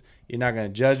conversations. You're not gonna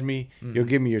judge me. You'll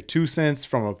give me your 2 cents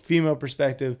from a female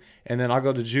perspective, and then I'll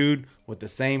go to Jude with the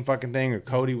same fucking thing, or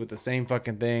Cody with the same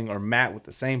fucking thing, or Matt with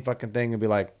the same fucking thing, and be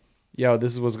like, yo,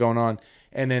 this is what's going on.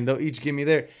 And then they'll each give me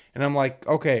there. And I'm like,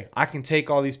 okay, I can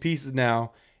take all these pieces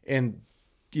now and,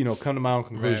 you know, come to my own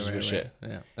conclusions with shit.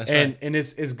 Yeah. That's And right. and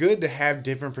it's good to have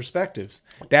different perspectives.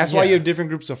 That's why Yeah. you have different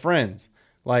groups of friends.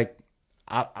 Like,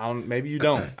 I don't, maybe you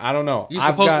don't. I don't know. You're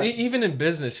I've supposed got, even in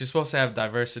business, you're supposed to have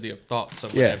diversity of thoughts or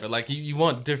Yeah. whatever. Like you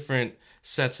want different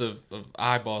sets of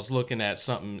eyeballs looking at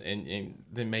something and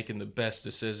then making the best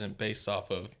decision based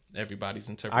off of everybody's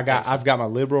interpretation. I've got my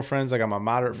liberal friends. I got my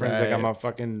moderate friends. I got Right. my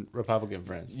fucking Republican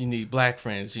friends. You need black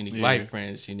friends. You need Yeah. white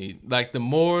friends. You need like the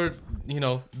more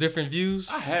different views.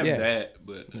 I have Yeah. that,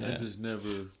 but I Yeah. just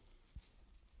never.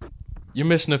 You're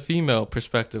missing a female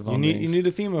perspective on You things. need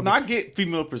a female. No, I get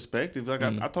female perspective. Like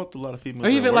I talk to a lot of females. or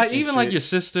at even work like and even like shit, your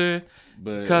sister,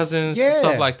 but cousins, Yeah.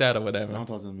 stuff like that or I whatever. don't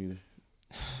talk to them either.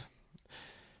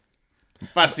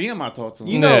 If I see them, I talk to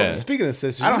them. You know, Yeah. speaking of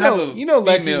sisters, I don't you know, have a you know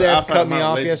Lexi's female ass outside cut of me my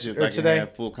off relationship yesterday or I can today.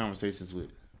 have full conversations with.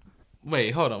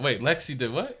 Wait, hold on. Wait, Lexi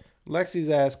did what? Lexi's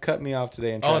ass cut me off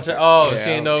today. In Oh, traffic. oh, Yeah, she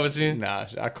didn't know it was you. Nah,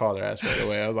 I called her ass right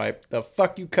away. I was like, "The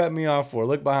fuck you cut me off for?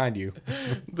 Look behind you."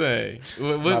 Dang.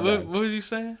 What, My what, bad. what was you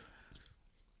saying?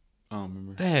 I don't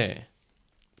remember. Dang.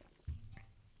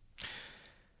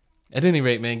 At any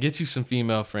rate, man, get you some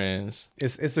female friends,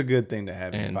 It's a good thing to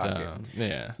have in and your pocket.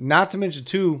 yeah, Not to mention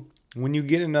too, when you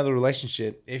get another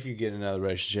relationship, if you get another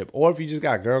relationship, or if you just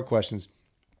got girl questions,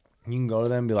 you can go to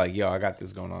them and be like, "Yo, I got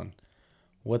this going on.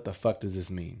 What the fuck does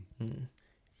this mean?"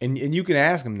 And you can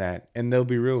ask them that, and they'll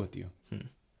be real with you.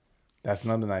 That's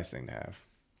another nice thing to have.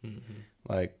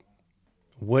 Like,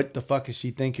 what the fuck is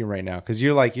she thinking right now? Because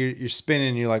you're like you're spinning.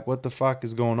 And you're like, what the fuck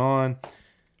is going on?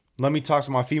 Let me talk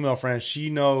to my female friend. She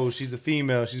knows she's a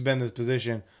female. She's been in this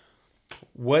position.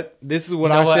 What this is what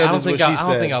You know I what? said. I This is what she I don't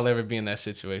said. think I'll ever be in that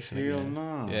situation Hell again.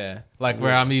 no. Yeah, like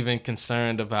where I'm even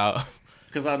concerned about.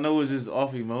 Because I know it's just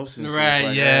off emotion. so it's Right,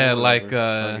 like, yeah, whatever. like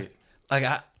Fuck it. like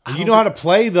I You know how to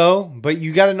play though, but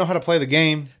you got to know how to play the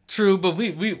game. True, but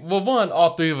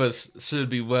all three of us should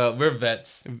be we're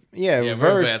vets. Yeah, Yeah,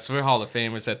 we're vets. We're Hall of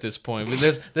Famers at this point.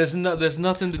 There's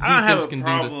nothing the I don't have defense a can do.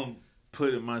 problem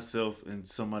putting myself in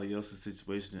somebody else's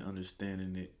situation and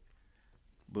understanding it.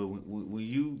 But when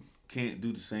you can't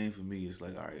do the same for me, it's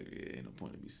like, all right, yeah, ain't no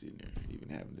point to be sitting there even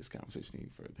having this conversation any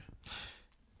further.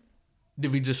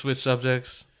 Did we just switch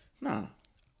subjects? Nah.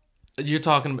 You're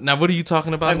talking now. What are you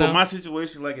talking about Like now? with my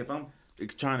situation, like if I'm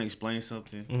trying to explain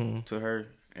something to her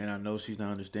and I know she's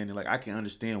not understanding, like I can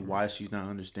understand why she's not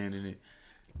understanding it.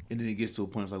 And then it gets to a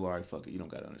point, it's like, well, all right, fuck it, you don't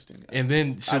gotta understand it. And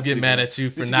then she'll get mad at you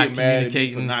for not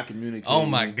communicating. For not communicating. Oh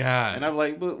my god! And I'm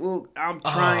like, but well, I'm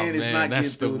trying. It's not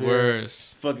that's getting the through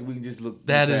worst. Fuck it, we can just look.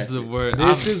 That is the worst.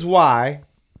 This is why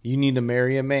you need to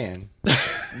marry a man.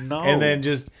 No. And then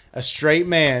just a straight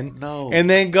man. No. And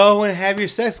then go and have your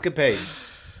sexcapades.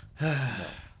 No.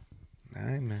 All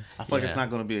right, man. I feel like it's not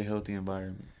going to be a healthy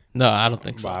environment. No, I don't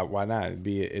think so. Why not?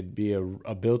 It'd be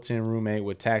a built-in roommate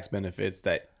with tax benefits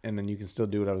and then you can still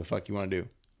do whatever the fuck you want to do.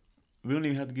 We don't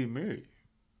even have to get married.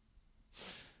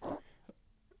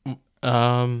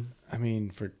 I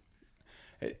mean,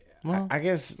 Well, I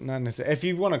guess not necessarily. If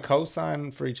you want to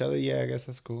co-sign for each other, yeah, I guess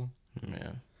that's cool.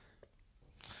 yeah.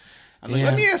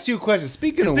 Let me ask you a question.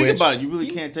 Speaking of Think which, about it. You really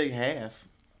can't take half.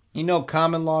 you know,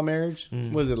 common law marriage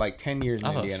was it like 10 years in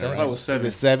I thought Indiana? seven. Right? I thought it was 7.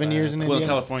 Is it 7 years in Well,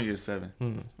 Indiana? California is 7. I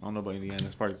don't know about Indiana.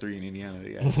 It's probably 3 in Indiana.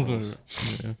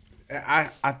 Yeah.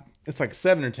 It's like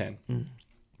 7 or 10.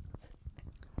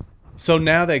 So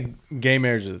now that gay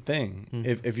marriage is a thing,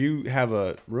 if you have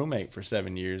a roommate for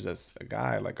 7 years, that's a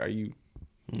guy. Like, are you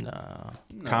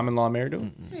common law married to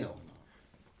him? Hell no.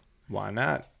 Why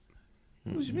not?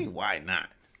 What you mean? Why not?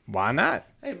 Why not?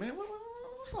 Hey man,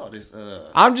 what's all this?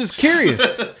 I'm just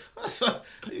curious. What's up?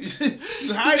 You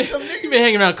hiding some nigga? You been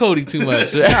hanging around Cody too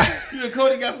much. You and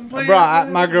Cody got some plans? Bro,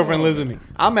 man? my What's girlfriend going lives on? with me.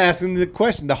 I'm asking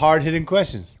the hard-hitting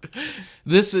questions.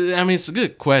 It's a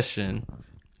good question.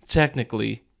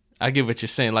 Technically, I get what you're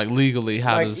saying. Like legally,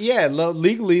 how Like, does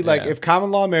legally, like Yeah. if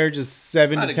common law marriage is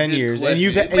 7 Not to a 10 good years, question. and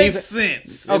you've It makes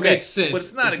sense. It makes sense. But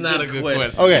it's not a good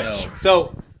question. okay, No.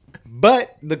 so,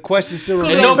 but the question still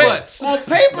remains. And no on, pa- buts. on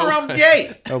paper, I'm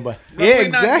gay. Oh, but But yeah, we're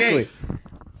not exactly. gay.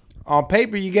 On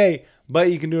paper, you gay, but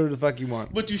you can do whatever the fuck you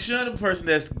want. But you shun a person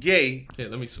that's gay Here,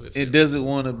 let me switch. and doesn't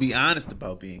want to be honest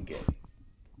about being gay.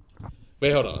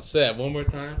 Wait, hold on. Say that one more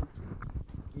time.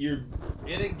 You're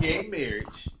in a gay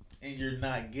marriage and you're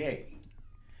not gay.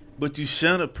 But you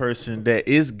shun a person that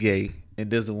is gay and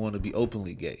doesn't want to be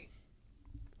openly gay.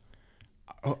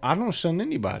 Oh, I don't shun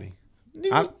anybody.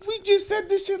 Nigga, we just said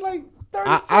this shit like 30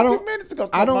 I don't- minutes ago.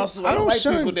 I don't- About I don't white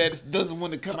shun- people that doesn't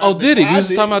want to come out. Oh, of the Diddy. We was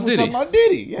closet. talking about We Diddy. talking about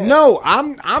Diddy. Yeah. No,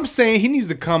 I'm saying he needs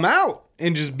to come out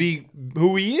and just be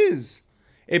who he is.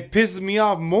 It pisses me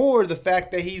off more the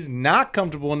fact that he's not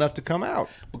comfortable enough to come out.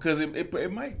 Because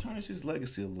it might tarnish his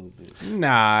legacy a little bit.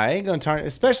 Nah, ain't gonna tarnish,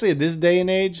 especially at this day and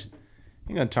age.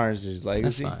 Ain't gonna tarnish his That's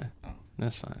legacy. fine.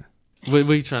 That's fine. What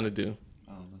are you trying to do?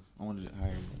 I don't know. I wanted to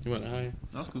hire him. You want to hire?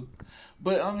 That's cool.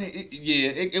 But I mean,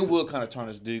 it will kind of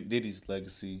tarnish Diddy's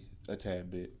legacy a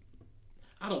tad bit.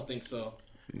 I don't think so.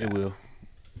 It will.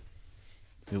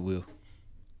 It will.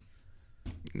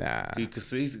 Nah. He's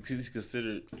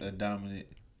considered a dominant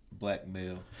black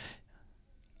male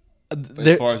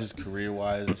There- as far as his career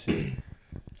wise and shit.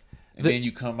 And then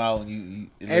you come out and you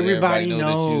let Everybody know that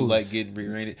you knows. like getting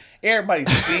rear-ended. Everybody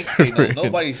think they know.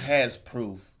 Nobody has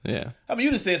proof. yeah. I mean, you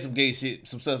done said some gay shit,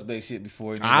 some suspect shit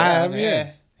before. And I have,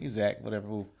 yeah. He's Zach, whatever.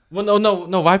 Who? Well,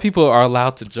 no. White people are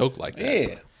allowed to joke like that.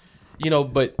 Yeah. You know,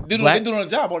 but They do black, it on the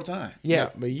job all the time. yeah,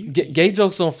 But you, gay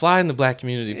jokes don't fly in the black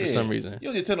community for Yeah. some reason You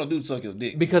don't just tell no dude to suck your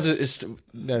dick. because it's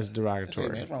that's Say, derogatory.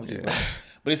 man, what's wrong with you? But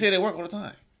they say they work all the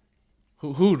time.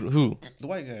 who The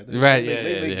white guys. right,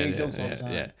 They make gay jokes all the yeah,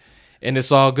 time. yeah. And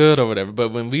it's all good or whatever. But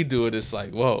when we do it, it's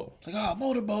like, whoa. It's like, oh,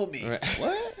 motorboat me. Right.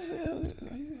 What?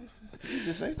 You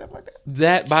just say stuff like that?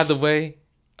 That, by the way,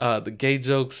 the gay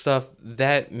joke stuff,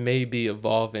 that may be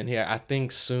evolving here. I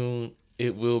think soon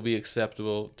it will be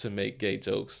acceptable to make gay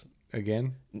jokes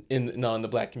Again? in the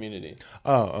black community.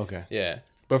 Oh, okay. Yeah.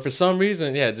 But for some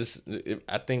reason, yeah,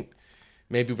 I think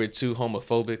maybe we're too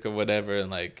homophobic or whatever,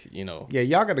 and like, you know. Yeah,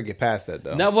 y'all got to get past that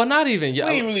though. Not even. We Yeah.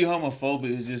 ain't really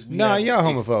homophobic. It's just Nah, y'all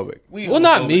homophobic. We ain't Well,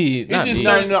 not homophobic. me, It's not just me.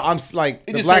 No, certain- no, I'm like it's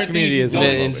the just black certain community things is you don't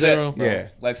don't in homophobic. accept, general? bro. Yeah.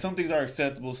 Like some things are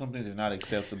acceptable, some things are not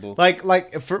acceptable.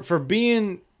 Like for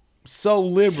being so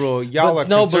liberal, y'all are But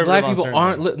conservative black on people certain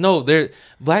aren't. things. They're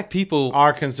black people.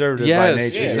 Are conservative by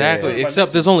Yes, nature. exactly. Yeah.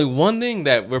 Except there's only one thing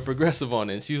that we're progressive on,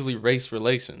 and it's usually race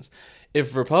relations.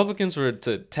 If Republicans were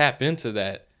to tap into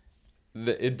that,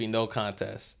 it'd be no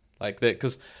contest. like that,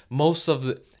 because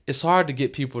it's hard to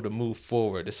get people to move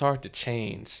forward. It's hard to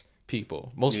change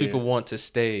people. Most people want to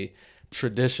stay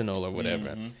traditional or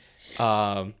whatever.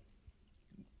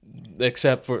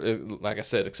 Except for, like I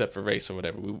said, except for race or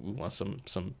whatever. We want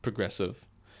some progressive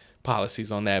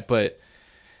policies on that. But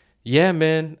yeah,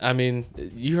 man, I mean,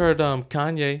 you heard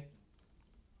Kanye.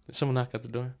 Did someone knock at the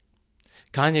door?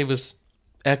 Kanye was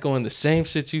echoing the same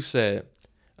shit you said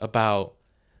about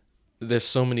there's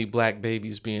so many black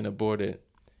babies being aborted.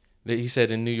 That he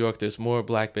said in New York there's more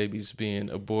black babies being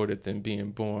aborted than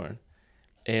being born.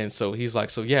 And so he's like,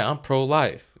 so yeah, I'm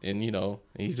pro-life. And, you know,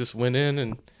 he just went in,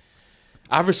 and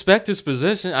I respect his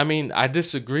position. I mean, I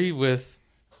disagree with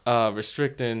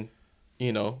restricting,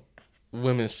 you know,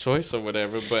 women's choice or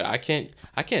whatever, but I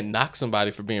can't knock somebody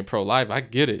for being pro-life. I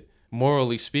get it.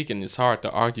 Morally speaking, it's hard to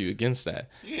argue against that.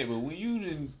 Yeah, but when you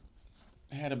didn't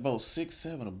had about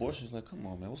 6-7 abortions, like, come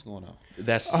on, man, what's going on?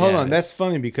 Hold on. That's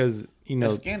funny because, you know,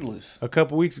 that's scandalous. A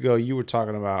couple weeks ago, you were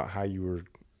talking about how you were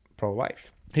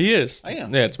pro-life. He is. I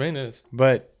am. Yeah, Tremaine is.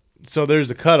 But so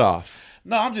there's a cutoff.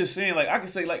 No, I'm just saying, like, I can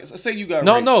say, like, say you got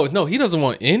No, raped. no, he doesn't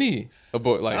want any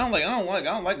abort. Like, I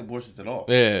don't like abortions at all.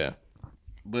 yeah.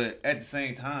 But at the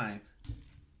same time,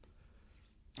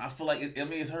 I feel like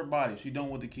it's her body. If she don't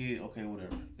want the kid, okay,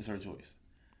 whatever. It's her choice.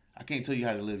 I can't tell you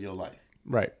how to live your life,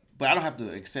 Right. but I don't have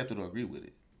to accept it or agree with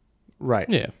it. Right.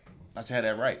 Yeah. I should have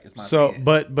that right. It's my So,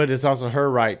 opinion. but it's also her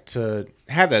right to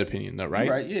have that opinion, though, right?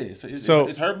 Right, yeah. So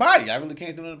it's her body. I really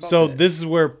can't do nothing about So that. this is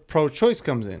where pro-choice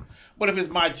comes in. But if it's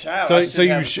my child, So I should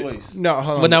have you a should choice. no.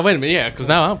 Hold on. But now wait a minute, yeah, because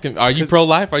now are you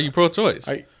pro-life? Or are you pro-choice?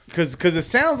 Because it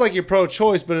sounds like you're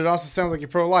pro-choice, but it also sounds like you're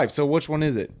pro-life. So which one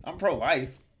is it? I'm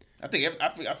pro-life. I think I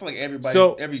feel like everybody,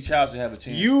 So, every child should have a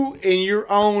chance. You in your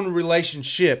own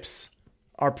relationships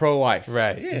are pro-life,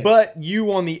 Right. Yeah. But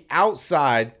you on the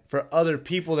outside for other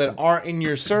people that aren't in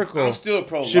your circle, I'm still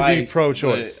pro-life. should be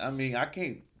pro-choice. But, I mean, I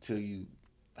can't tell you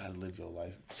how to live your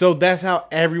life. So that's how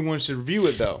everyone should view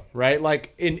it, though, right?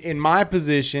 Like in my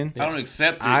position, I don't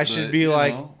accept it. I should but, be you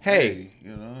like, know, hey,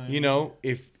 you know,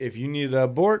 if you need to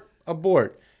abort.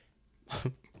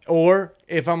 Or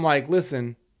if I'm like,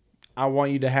 listen, I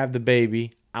want you to have the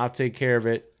baby, I'll take care of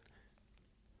it.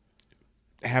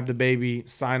 Have the baby,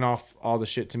 sign off all the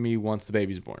shit to me once the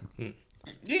baby's born.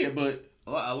 Yeah, but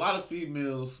a lot of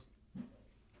females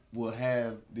will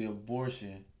have the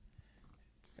abortion.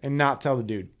 And not tell the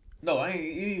dude. No, I ain't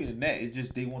even that. It's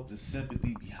just they want the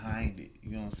sympathy behind it.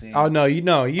 You know what I'm saying? Oh, no, you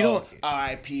don't.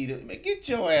 R.I.P. Man, get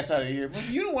your ass out of here. Man.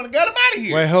 You don't want to get him out of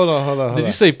here. Wait, hold on. Did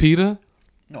you say PETA?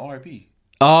 No, R.I.P.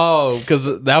 Oh,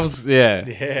 because that was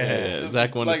yeah.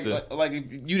 Zach wanted to. Like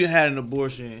if you didn't have an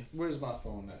abortion, Where's my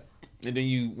phone at? and then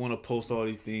you want to post all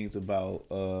these things about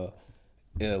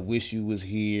wish you was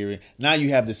here. Now you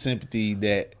have the sympatry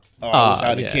that I wish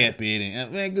I'd have kept it.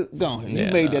 And man, go on.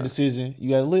 You made that decision. You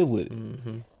got to live with it.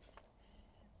 Mm-hmm.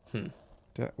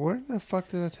 Where the fuck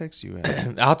did I text you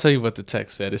at? I'll tell you what the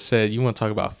text said. It said you want to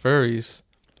talk about furries,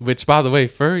 which, by the way,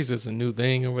 furries is a new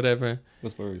thing or whatever.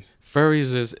 What's furries?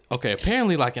 Furries is okay.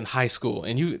 Apparently, like in high school,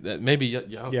 and maybe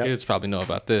y'all kids probably know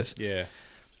about this. Yeah.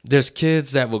 There's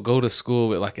kids that will go to school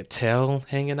with like a tail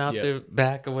hanging out Yep. their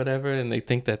back or whatever, and they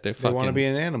think that they're fucking wanna be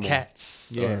an animal.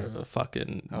 cats or a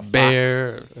fucking A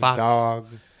bear, fox, fox, a dog.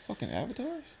 Fucking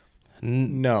avatars?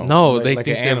 No. No, Like- they like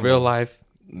think an they're animal. real life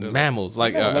mammals.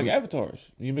 Like, No, like avatars.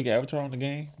 You make an avatar on the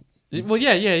game? well,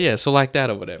 yeah. So like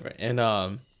that or whatever, and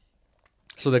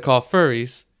so they're called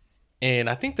furries, and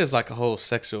I think there's like a whole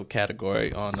sexual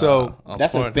category on. So, on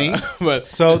that's a Pornhub. thing?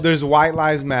 But So there's White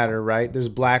Lives Matter, right? There's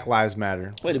Black Lives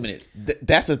Matter. Wait a minute.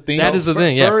 That's a thing? That is a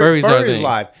thing. Yeah, furries are a thing.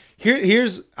 live.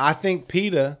 Here's I think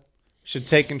PETA should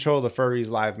take control of the Furries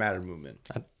Live Matter movement.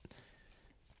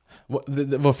 well,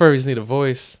 furries need a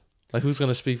voice. Like, who's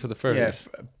gonna speak for the furries? Yes,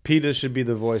 PETA should be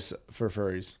the voice for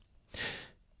furries.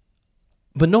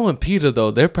 But knowing PETA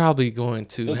though, they're probably going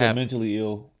to Those are have. mentally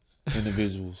ill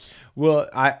individuals. Well,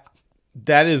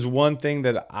 that is one thing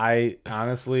that I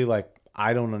honestly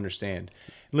I don't understand.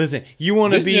 Listen, you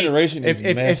want to This be generation is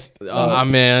messed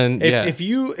if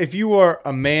you are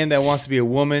a man that wants to be a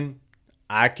woman,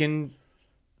 I can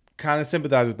kind of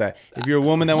sympathize with that. If you're a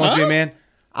woman that wants to be a man,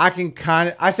 I can kind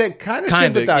of sympathize yeah,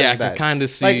 with I that. can kind of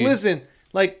see. Like, listen,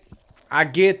 like, I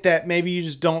get that maybe you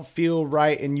just don't feel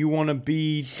right and you want to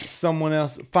be someone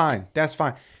else. Fine, that's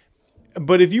fine.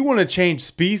 But if you want to change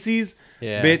species,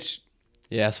 bitch,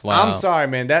 yes, wow. I'm sorry,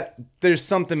 man. That there's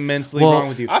something mentally Well, wrong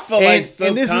with you. I feel like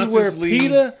and this is where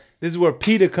subconsciously-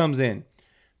 PETA comes in.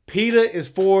 PETA is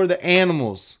for the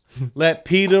animals. Let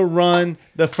PETA run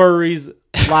the Furries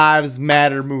Lives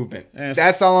Matter movement. And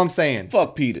That's all I'm saying.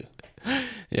 Fuck PETA.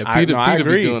 Yeah, I Peter be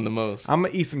agree. doing the most. I'm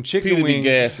gonna eat some chicken Peter be wings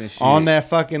gassing shit. on that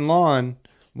fucking lawn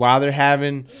while they're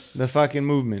having the fucking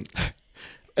movement.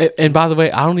 And by the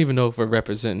way, I don't even know if we're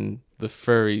representing the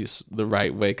furries the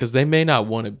right way, because they may not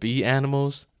want to be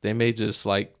animals. They may just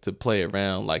like to play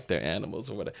around like they're animals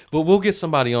or whatever. But we'll get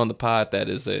somebody on the pod that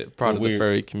is a part of the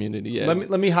furry community. Yeah.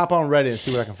 Let me hop on Reddit and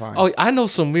see what I can find. Oh, I know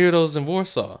some weirdos in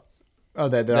Warsaw. Oh,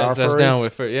 that That's are furries? down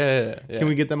with furry. Yeah. Can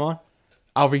we get them on?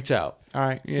 I'll reach out. All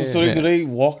right. Yeah. So do they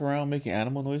walk around making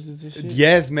animal noises and shit?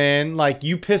 Yes, man. Like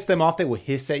you piss them off, they will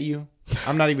hiss at you.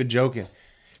 I'm not even joking.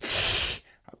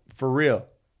 For real.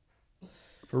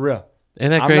 For real. Ain't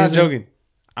that I'm crazy? not joking.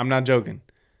 I'm not joking.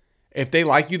 If they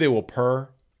like you, they will purr.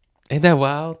 Ain't that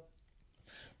wild?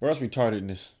 Bro, that's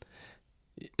retardedness.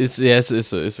 It's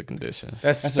a condition.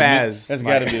 That's That's spaz. That's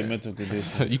got to be a mental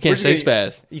condition. You can't say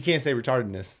spaz. You can't say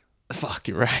retardedness. Fuck,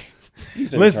 you're right. You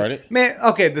said Listen, retarded. man.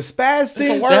 Okay, the spaz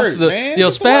thing. a word. That's the man. yo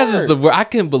It's the spaz is word. the word. I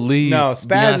can't believe No,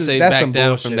 spaz is Beyonce that's backed some down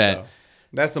bullshit. from that. Though.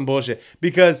 That's some bullshit.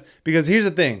 Because here's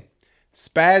the thing,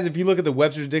 spaz. If you look at the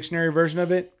Webster's Dictionary version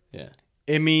of it, Yeah,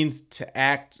 it means to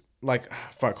act like.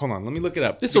 Fuck. Hold on. Let me look it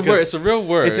up. it's a Because word. It's a real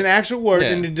word. It's an actual word, Yeah.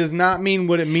 and it does not mean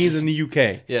what it means in the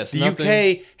UK. Yes, the nothing-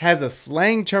 UK has a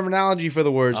slang terminology for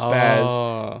the word spaz,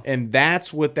 Oh. and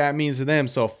that's what that means to them.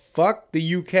 So fuck the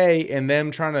UK and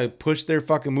them trying to push their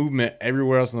fucking movement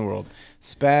everywhere else in the world.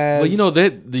 Spaz. Well, you know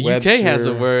that the UK has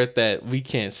a Webster. word that we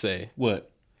can't say. What?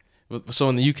 So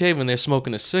in the UK, when they're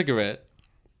smoking a cigarette,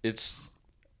 it's,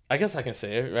 I guess I can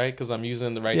say it, right? Because I'm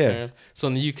using the right Yeah. term. So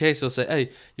in the UK, so say, hey,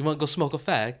 you want to go smoke a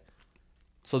fag?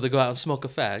 So they go out and smoke a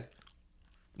fag.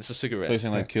 It's a cigarette. So you're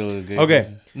saying like kill a gay Okay.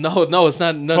 person? No, it's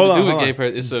not nothing Hold to on, do with hold gay on.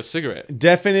 person. It's a cigarette.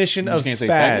 definition You of can't say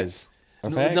spaz. A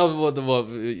fag? No,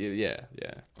 yeah.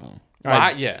 All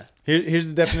right. Well, yeah. Here's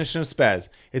the definition of spaz.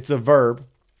 It's a verb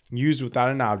used without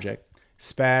an object.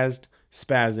 Spazzed,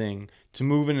 spazzing, to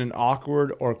move in an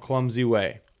awkward or clumsy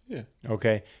way. Yeah.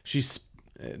 Okay. This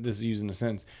is using a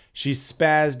sentence. She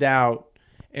spazzed out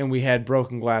and we had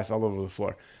broken glass all over the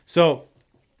floor. So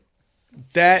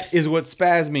that is what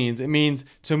spaz means. It means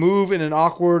to move in an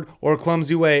awkward or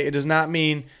clumsy way. It does not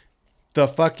mean the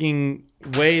fucking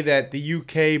way that the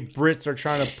UK Brits are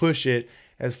trying to push it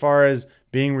as far as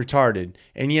being retarded.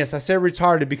 And yes, I said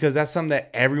retarded because that's something that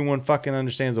everyone fucking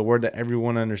understands, a word that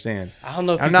everyone understands. I don't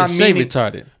know if I'm you not can say meaning-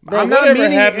 retarded. Bro, I'm not whatever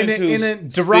meaning it happened in to a sticks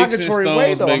and derogatory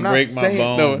way, stones though. may I'm not break my saying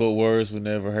bones, No. but words would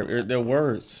never hurt. They're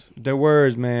words. They're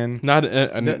words, man. Not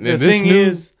The in thing this new,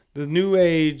 is, the new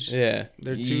age. yeah.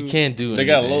 they're You too- can't do. They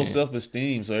got low anything.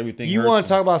 self-esteem, so everything. You hurts want to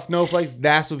them. talk about snowflakes?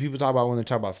 That's what people talk about when they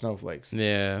talk about snowflakes.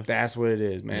 Yeah. That's what it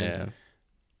is, man. Yeah.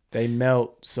 They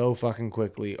melt so fucking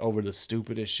quickly over the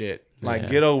stupidest shit. Like, Yeah.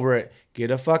 get over it. Get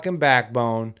a fucking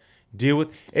backbone. Deal with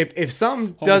if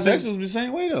something doesn't, Homosexuals be the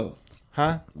same way though.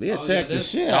 huh? They attack the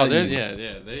shit out of you.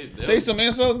 Yeah. They Say some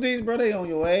insult things, bro. They on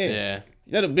your ass. Yeah.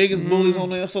 They're the biggest bullies on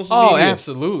their social Oh, media.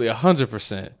 absolutely,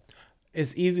 100%.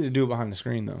 It's easy to do it behind the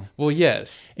screen though. Well,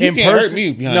 yes. You can't hurt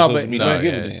me behind no, social but media. no, I don't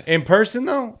give yeah. a damn. in person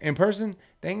though,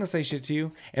 they ain't gonna say shit to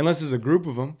you unless there's a group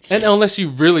of them. And unless you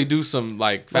really do some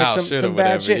like foul Like shit or some whatever,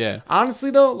 bad shit. yeah.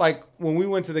 Honestly though, like when we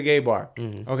went to the gay bar,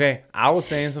 Mm-hmm. okay, I was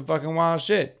saying some fucking wild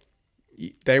shit.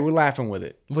 They were laughing with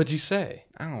it. What'd you say?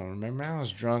 I don't remember. I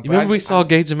was drunk. You but I remember we just- saw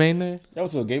Gay Jermaine there? That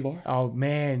was to a gay bar. Oh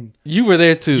man, You were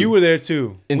there too. you were there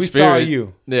too. in We spirit. saw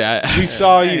you. Yeah. We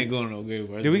saw I ain't you. going to no gay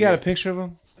bar. Did we got a picture of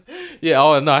him? Yeah.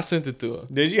 Oh no, I sent it to him.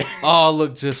 Did you? Oh,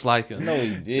 look just like him. No,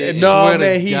 he did. No, Swear to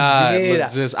man, he God, did.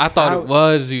 look just. I thought I- it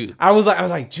was you. I was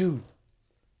like, dude,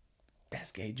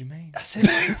 that's Gay Jermaine. I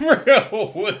said,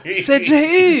 Bro, said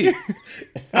J.E.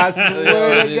 I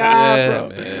swear to God, Yeah, bro.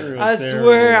 man. I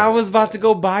swear I was about to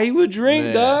go buy you a drink,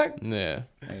 Yeah. dog. Yeah.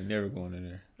 I ain't never going in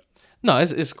there. No,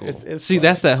 it's cool. It's See, fun.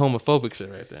 that's that homophobic shit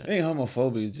right there. It ain't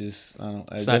homophobic. It's just I don't.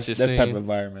 It's That's not your type of scene.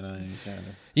 environment I ain't trying to.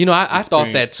 You know, I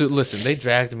thought that Experience. too. Listen, they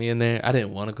dragged me in there. I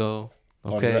didn't want to go.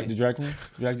 Okay. The drag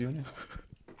queens dragged you in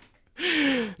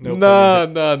there.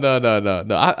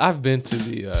 No. I've been to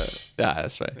the. Yeah,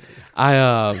 that's right.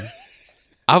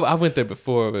 I went there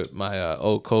before with my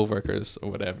old coworkers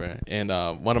or whatever, and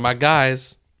one of my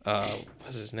guys,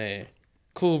 what's his name?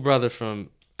 Cool brother from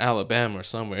Alabama or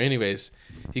somewhere. Anyways,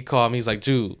 he called me. He's like,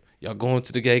 "Dude, y'all going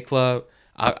to the gay club?"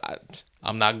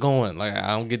 I'm not going. Like, I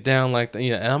don't get down like that.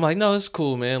 Yeah, and I'm like, "No, it's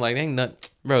cool, man. Like, ain't nothing,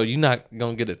 bro. You're not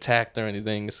gonna get attacked or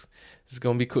anything. It's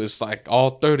gonna be cool. It's like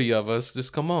all 30 of us.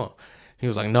 Just come on." He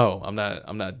was like, "No, I'm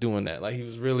not doing that." Like, he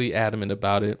was really adamant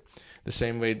about it, the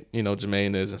same way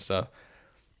Jermaine is and stuff.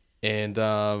 And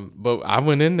but I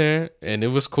went in there and it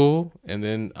was cool. And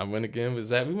then I went again with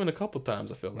Zach. We went a couple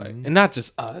times, I feel like, and not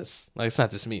just us. Like, it's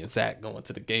not just me and Zach going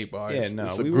to the gay bar. Yeah, It's, no,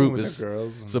 it's a we group. went with It's, the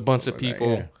girls. it's a bunch of and stuff like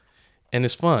people. that, and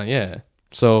it's fun. Yeah.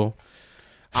 So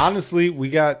Honestly, we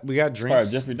got drinks Probably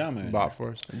Jeffrey Dahmer. bought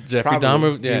for us. Jeffrey Probably.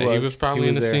 Dahmer, yeah, he was probably He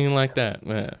in was the there. scene like that.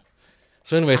 Yeah.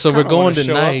 So anyway, so we're kinda going wanna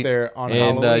show up tonight, there on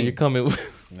and Halloween. you're coming.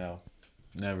 With, No,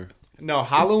 never. No,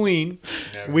 Halloween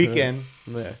weekend.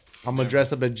 yeah. I'm gonna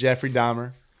dress up as Jeffrey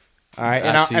Dahmer. All right,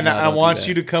 I see, and no, I don't do want that.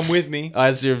 you to come with me.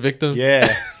 As your victim.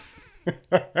 Yeah.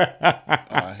 Oh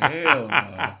hell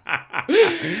no.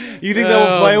 You think that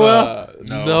will play well?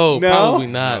 No, No? probably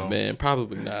not, No. man.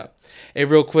 Probably not. Hey,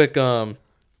 real quick,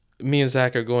 me and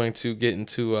Zach are going to get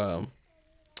into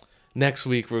next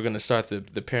week. We're gonna start the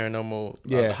paranormal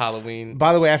Yeah. Halloween.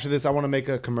 By the way, after this, I want to make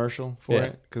a commercial for Yeah.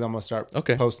 it because I'm gonna start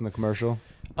Okay. posting the commercial.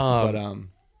 Um,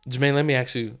 But Jermaine, let me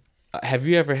ask you: have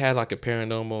you ever had like a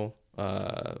paranormal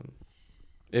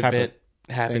event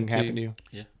happen to you? you?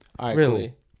 Yeah. All right, Really?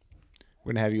 cool.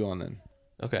 We're gonna have you on then.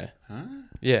 Okay. Huh?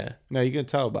 Yeah. No, you can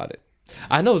tell about it.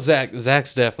 I know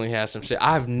Zach's definitely has some shit.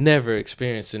 I've never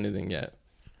experienced anything yet.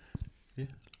 Yeah.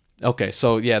 Okay,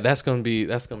 so yeah, that's gonna be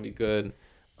good.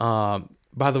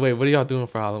 By the way, what are y'all doing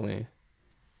for Halloween?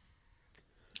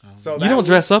 So You don't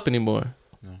dress up anymore.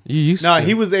 No. You used No, to.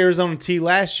 he was Arizona T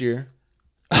last year.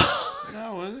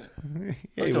 No, was it? Yeah, Oh, he you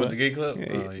talking was. about the gay club?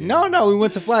 Oh, yeah. No, we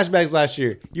went to flashbacks last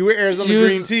year. You were Arizona You was-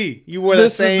 green tea. You wore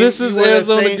that same. This you is wore that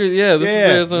Arizona same- green. Yeah, this is Yeah.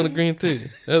 Arizona green tea.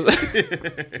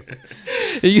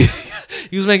 You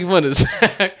was making fun of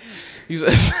Zach. You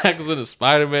said Zach was in a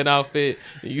Spider-Man outfit.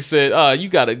 And you said, "Oh, you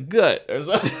got a gut," or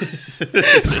something.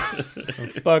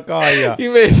 Fuck all y'all.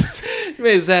 you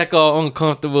made Zach all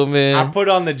uncomfortable, man. I put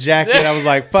on the jacket. I was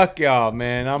like, "Fuck y'all,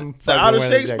 man." I'm The fucking Out of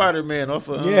wearing that Shape jacket. Spider-Man off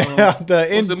of Yeah, the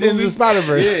what's Into movie? the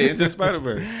Spider-Verse. Yeah, Into the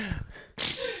Spider-Verse.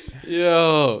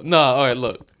 Yo, no, all right,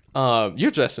 look.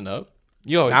 You're dressing up.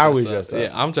 You always I always dress dress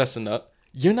up. Yeah, I'm dressing up.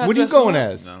 You're not. What are you dressing going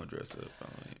up? as? No, I'm dressed up.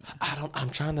 I'm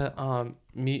trying to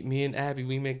me and Abby.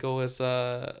 We may go as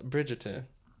Bridgerton.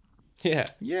 Yeah.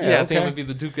 Yeah, I think I'm okay. gonna be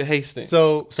the Duke of Hastings.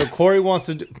 So Corey wants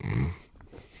to do.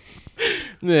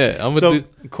 yeah, I'm gonna So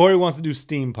do. Corey wants to do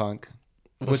steampunk.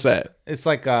 What's that? It's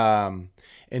like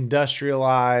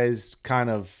industrialized kind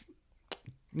of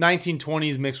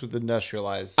 1920s mixed with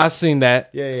industrialized. I've seen that.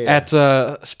 Yeah.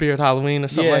 At Spirit Halloween or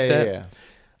something like that.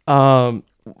 Yeah.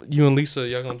 You and Lisa,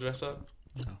 y'all gonna dress up?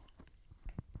 No.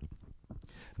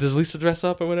 Does Lisa dress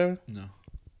up or whatever? No.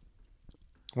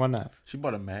 Why not? She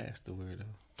bought a mask to wear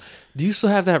though. Do you still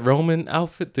have that Roman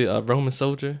outfit, the Roman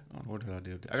soldier? I don't know what the hell I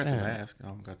did. I got Damn. the mask. I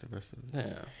don't got the rest of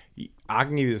it. Yeah. I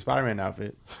can give you the Spider-Man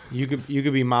outfit. You could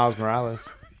be Miles Morales.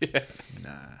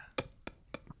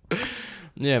 Nah.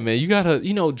 Yeah, man. You gotta,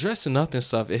 dressing up and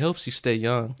stuff. It helps you stay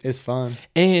young. It's fun.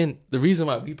 And the reason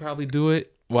why we probably do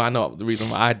it, well, I know the reason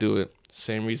why I do it.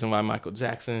 Same reason why Michael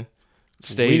Jackson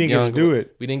stayed We didn't get to young. do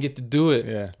it. We didn't get to do it.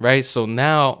 Yeah. Right. So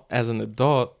now, as an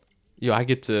adult, I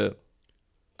get to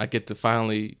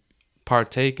finally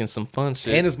partake in some fun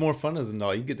shit. And it's more fun as an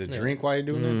adult. You get to drink while you're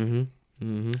doing it. Mm-hmm.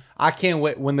 Mm-hmm. I can't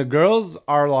wait. When the girls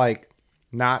are like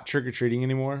not trick-or-treating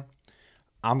anymore,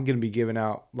 I'm going to be giving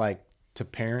out like to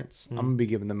parents. I'm going to be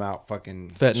giving them out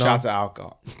fucking Fentanyl? shots of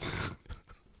alcohol.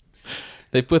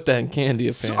 They put that in candy,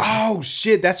 apparently. Oh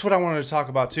shit, that's what I wanted to talk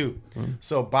about too.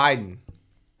 So Biden,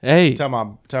 Hey, talking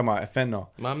about fentanyl.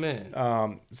 my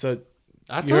man. So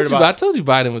I heard told you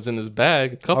Biden was in his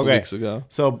bag a couple Okay. weeks ago.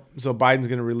 So Biden's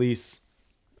gonna release,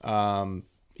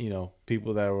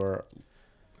 people that were.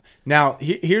 Now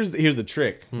here's the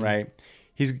trick, right?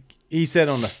 He said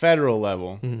on the federal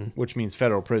level, which means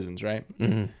federal prisons, right?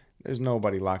 Mm-hmm. There's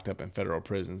nobody locked up in federal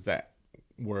prisons that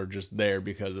were just there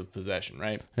because of possession,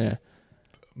 right? Yeah.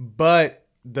 But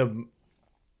the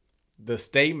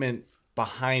statement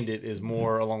behind it is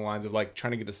more along the lines of like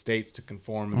trying to get the states to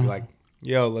conform and be like,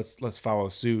 yo, let's follow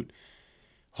suit.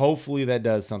 Hopefully that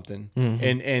does something.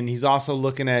 And he's also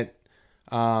looking at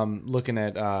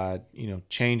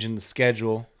changing the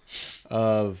schedule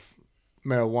of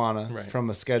marijuana from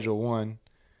a Schedule 1,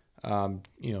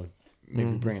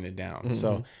 maybe bringing it down.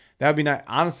 So that would be nice.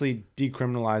 Honestly,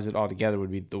 decriminalize it altogether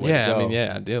would be the way to go.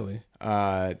 Ideally.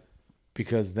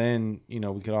 Because then, we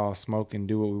could all smoke and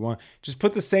do what we want. Just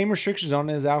put the same restrictions on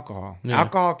it as alcohol. Yeah.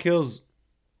 Alcohol kills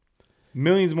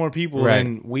millions more people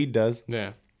than weed does.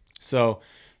 Yeah. So,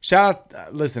 shout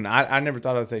out. Listen, I never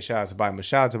thought I'd say shout out to Biden, but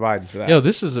shout out to Biden for that. Yo,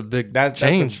 this is a big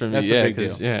change for me. that's a Yeah, big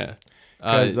 'cause- deal. yeah.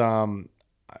 Because, am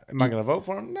I going to vote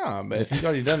for him? No, but if he's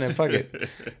already done it, fuck it.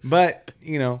 But,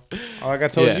 like I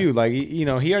told Yeah. you, like, he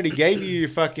already gave you your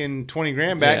fucking 20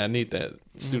 grand back. Yeah, I need that.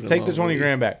 student Take the loan 20 relief.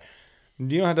 grand back.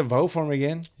 You don't have to vote for him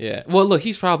again. Yeah. Well, look,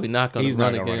 he's probably not going He's to not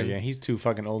run going to again. run again. He's too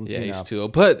fucking old and Yeah, senile. he's too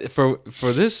old. But for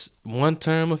this one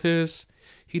term of his,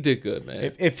 he did good,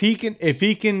 man. If he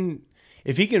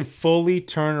can fully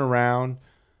turn around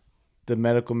the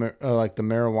medical or like the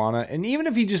marijuana, and even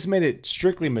if he just made it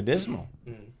strictly medicinal,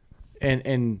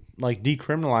 and like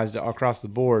decriminalized it across the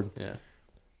board, Yeah.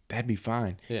 that'd be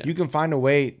fine. Yeah. You can find a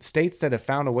way. States that have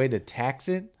found a way to tax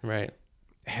it Right.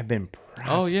 have been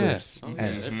Oh, yeah. prosperous Oh, yeah.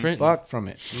 as They're printing. fuck from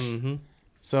it. Mm-hmm.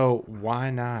 So why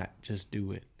not just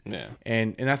do it? Yeah.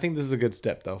 And I think this is a good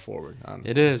step though forward.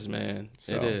 Honestly, It is, man.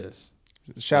 So, it is.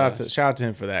 Shout out to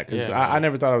him for that, because Yeah, I man.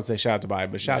 never thought I would say shout out to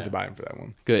Biden, but shout out Yeah. to Biden for that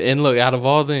one. Good. And look, out of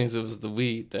all things, it was the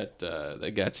weed that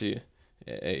that got you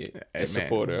a man.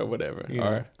 supporter or whatever. You or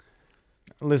know,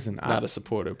 Listen, not a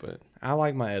supporter, but I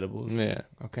like my edibles. yeah.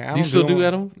 Okay. I You don't still do them-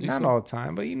 edible? You Not still- all the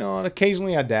time, but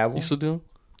occasionally I dabble. You still do 'em?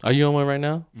 Are you on one right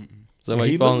now? Is that why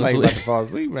he you looked falling like he asleep? about to fall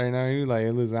asleep right now. He was like,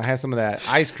 listen, I had some of that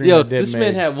ice cream. Yo, that Deb this made.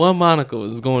 man had one monocle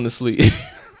is going to sleep.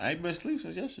 I ain't been asleep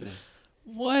since yesterday.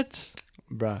 What?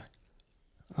 Bruh.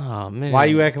 Oh man. Why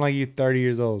you acting like you're 30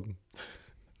 years old?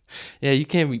 Yeah, you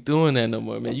can't be doing that no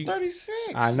more, man. I'm You, 36.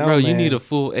 I know, bro, you man. need a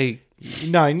full 8,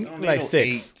 No, you need don't need like no 6.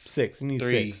 8. 6. You need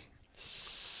 3. 6.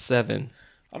 7.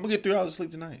 I'm gonna get 3 hours of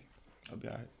sleep tonight. I'll be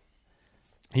all right.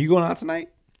 You going out tonight?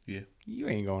 Yeah. You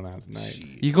ain't going out tonight.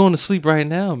 Shit. You going to sleep right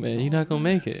now, man. You're not gonna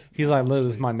make it. He's like, look,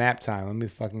 this is my nap time. Let me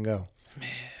fucking go. Man.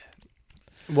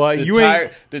 Well, The, you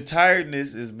ain't. the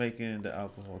tiredness is making the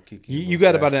alcohol kick in. You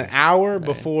got about faster. an hour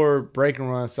before break and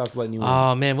run stops letting you in.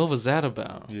 Oh man, what was that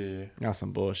about? Yeah. That's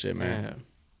some bullshit, man. Man.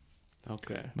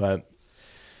 Okay. But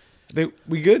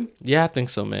we good? Yeah, I think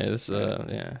so, man. It's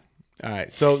yeah. All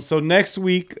right. So next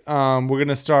week,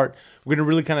 we're gonna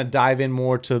really kind of dive in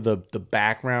more to the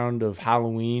background of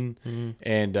Halloween,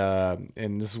 and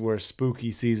this is where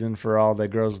spooky season for all the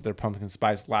girls with their pumpkin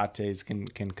spice lattes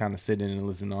can kind of sit in and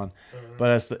listen on.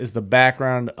 But as the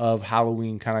background of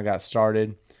Halloween kind of got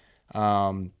started,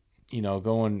 going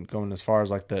as far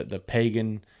as like the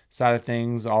pagan side of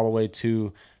things, all the way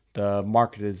to the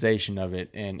marketization of it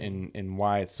and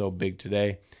why it's so big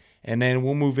today. And then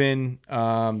we'll move in.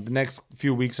 The next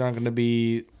few weeks aren't going to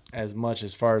be as much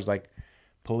as far as like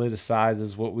politicized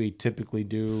as what we typically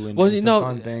do, and, Well, and you some know,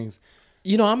 fun things.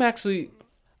 You know, I'm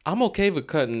okay with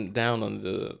cutting down on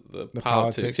the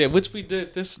politics. Yeah, which we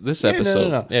did this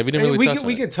episode. No. Yeah, we didn't really touch on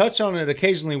we it. can touch on it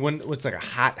occasionally when it's like a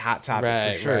hot topic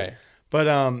Right, for sure. right. But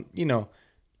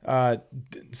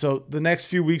so the next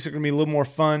few weeks are going to be a little more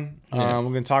fun. Yeah.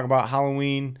 We're going to talk about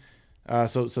Halloween.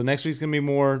 So next week's going to be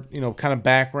more, kind of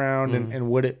background and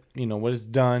what what it's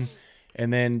done.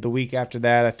 And then the week after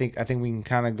that, I think we can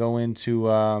kind of go into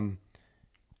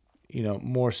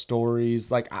more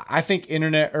stories. Like I think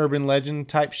internet urban legend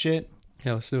type shit,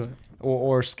 Yeah, let's do it.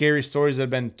 or scary stories that have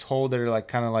been told that are like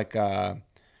kind of like urban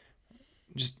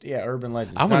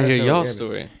legends. I want Not to hear necessarily y'all's urban.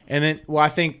 story. And then, I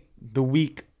think the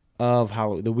week of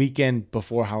Halloween, the weekend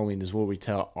before Halloween, is where we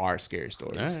tell our scary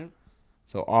stories. All right.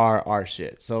 So our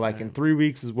shit. So like in 3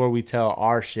 weeks is where we tell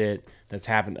our shit that's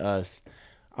happened to us.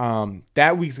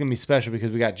 That week's gonna be special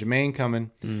because we got Jermaine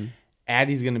coming.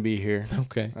 Addie's gonna be here.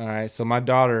 Okay. All right. So my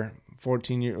daughter, about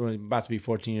to be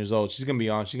 14 years old, she's gonna be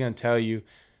on. She's gonna tell you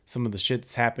some of the shit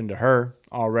that's happened to her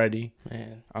already.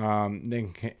 Man.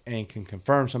 Then can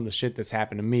confirm some of the shit that's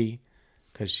happened to me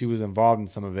because she was involved in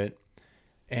some of it.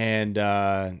 And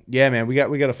yeah, man, we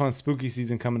got a fun spooky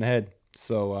season coming ahead.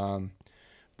 So,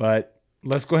 but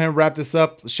let's go ahead and wrap this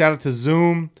up. Shout out to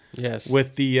Zoom. Yes.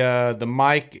 With the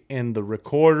mic and the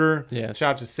recorder. Yes.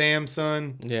 Shout out to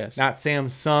Samsung. Yes. Not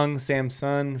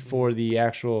Samsung for the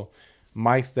actual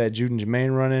mics that Jude and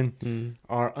Jermaine running.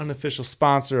 Our unofficial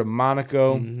sponsor of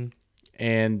Monaco.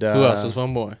 And Who else? There's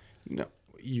one more.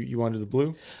 You want to do the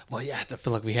blue? Well, yeah, I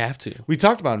feel like we have to. We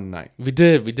talked about it tonight. We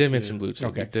did mention Blue Chew.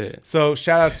 Okay. We did. So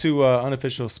shout out to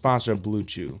unofficial sponsor of Blue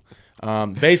Chew.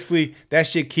 Basically, that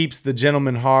shit keeps the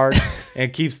gentleman hard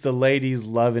and keeps the ladies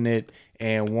loving it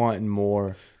and wanting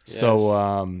more. Yes. So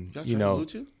Y'all tried Blue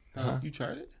Chew? You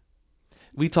tried it?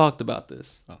 We talked about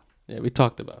this. Oh. Yeah, we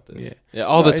talked about this. Yeah.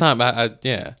 All the it's- time.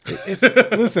 Yeah. it's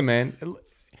listen, man.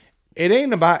 It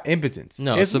ain't about impotence.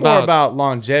 No, it's it's more about- about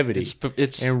longevity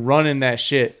It's and running that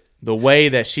shit the way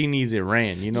that she needs it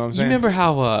ran. You know what I'm You saying? remember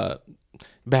how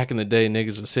back in the day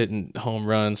niggas was hitting home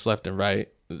runs left and right?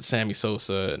 Sammy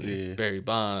Sosa and Barry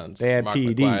Bonds. They had Mark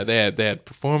PEDs. McGwire. They had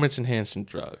performance enhancing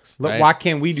drugs. Look, right? why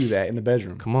can't we do that in the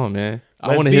bedroom? Come on, man. I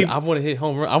Let's want to be- hit. I want to hit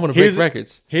home run. I want to break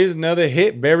records. Here's another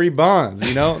hit, Barry Bonds.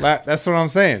 You know that's what I'm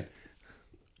saying.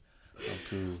 I'm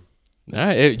cool. All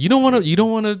right, you don't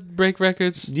want to break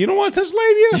records. You don't want to touch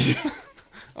labia?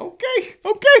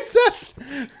 okay, Seth.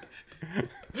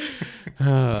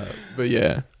 But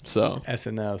yeah, so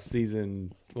SNL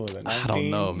season, what was it, 19? I don't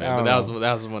know, man. I But don't know.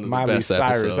 that was one of the Miley best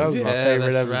Cyrus. episodes. That was my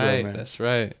favorite that's episode, right. man. That's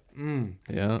right.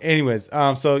 Yeah. Anyways,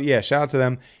 so yeah, shout out to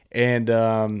them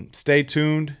and stay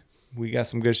tuned we got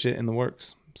some good shit in the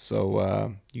works.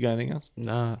 So you got anything else,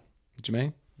 Nah.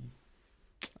 Jermaine?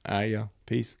 All right, y'all.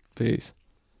 Peace. Peace.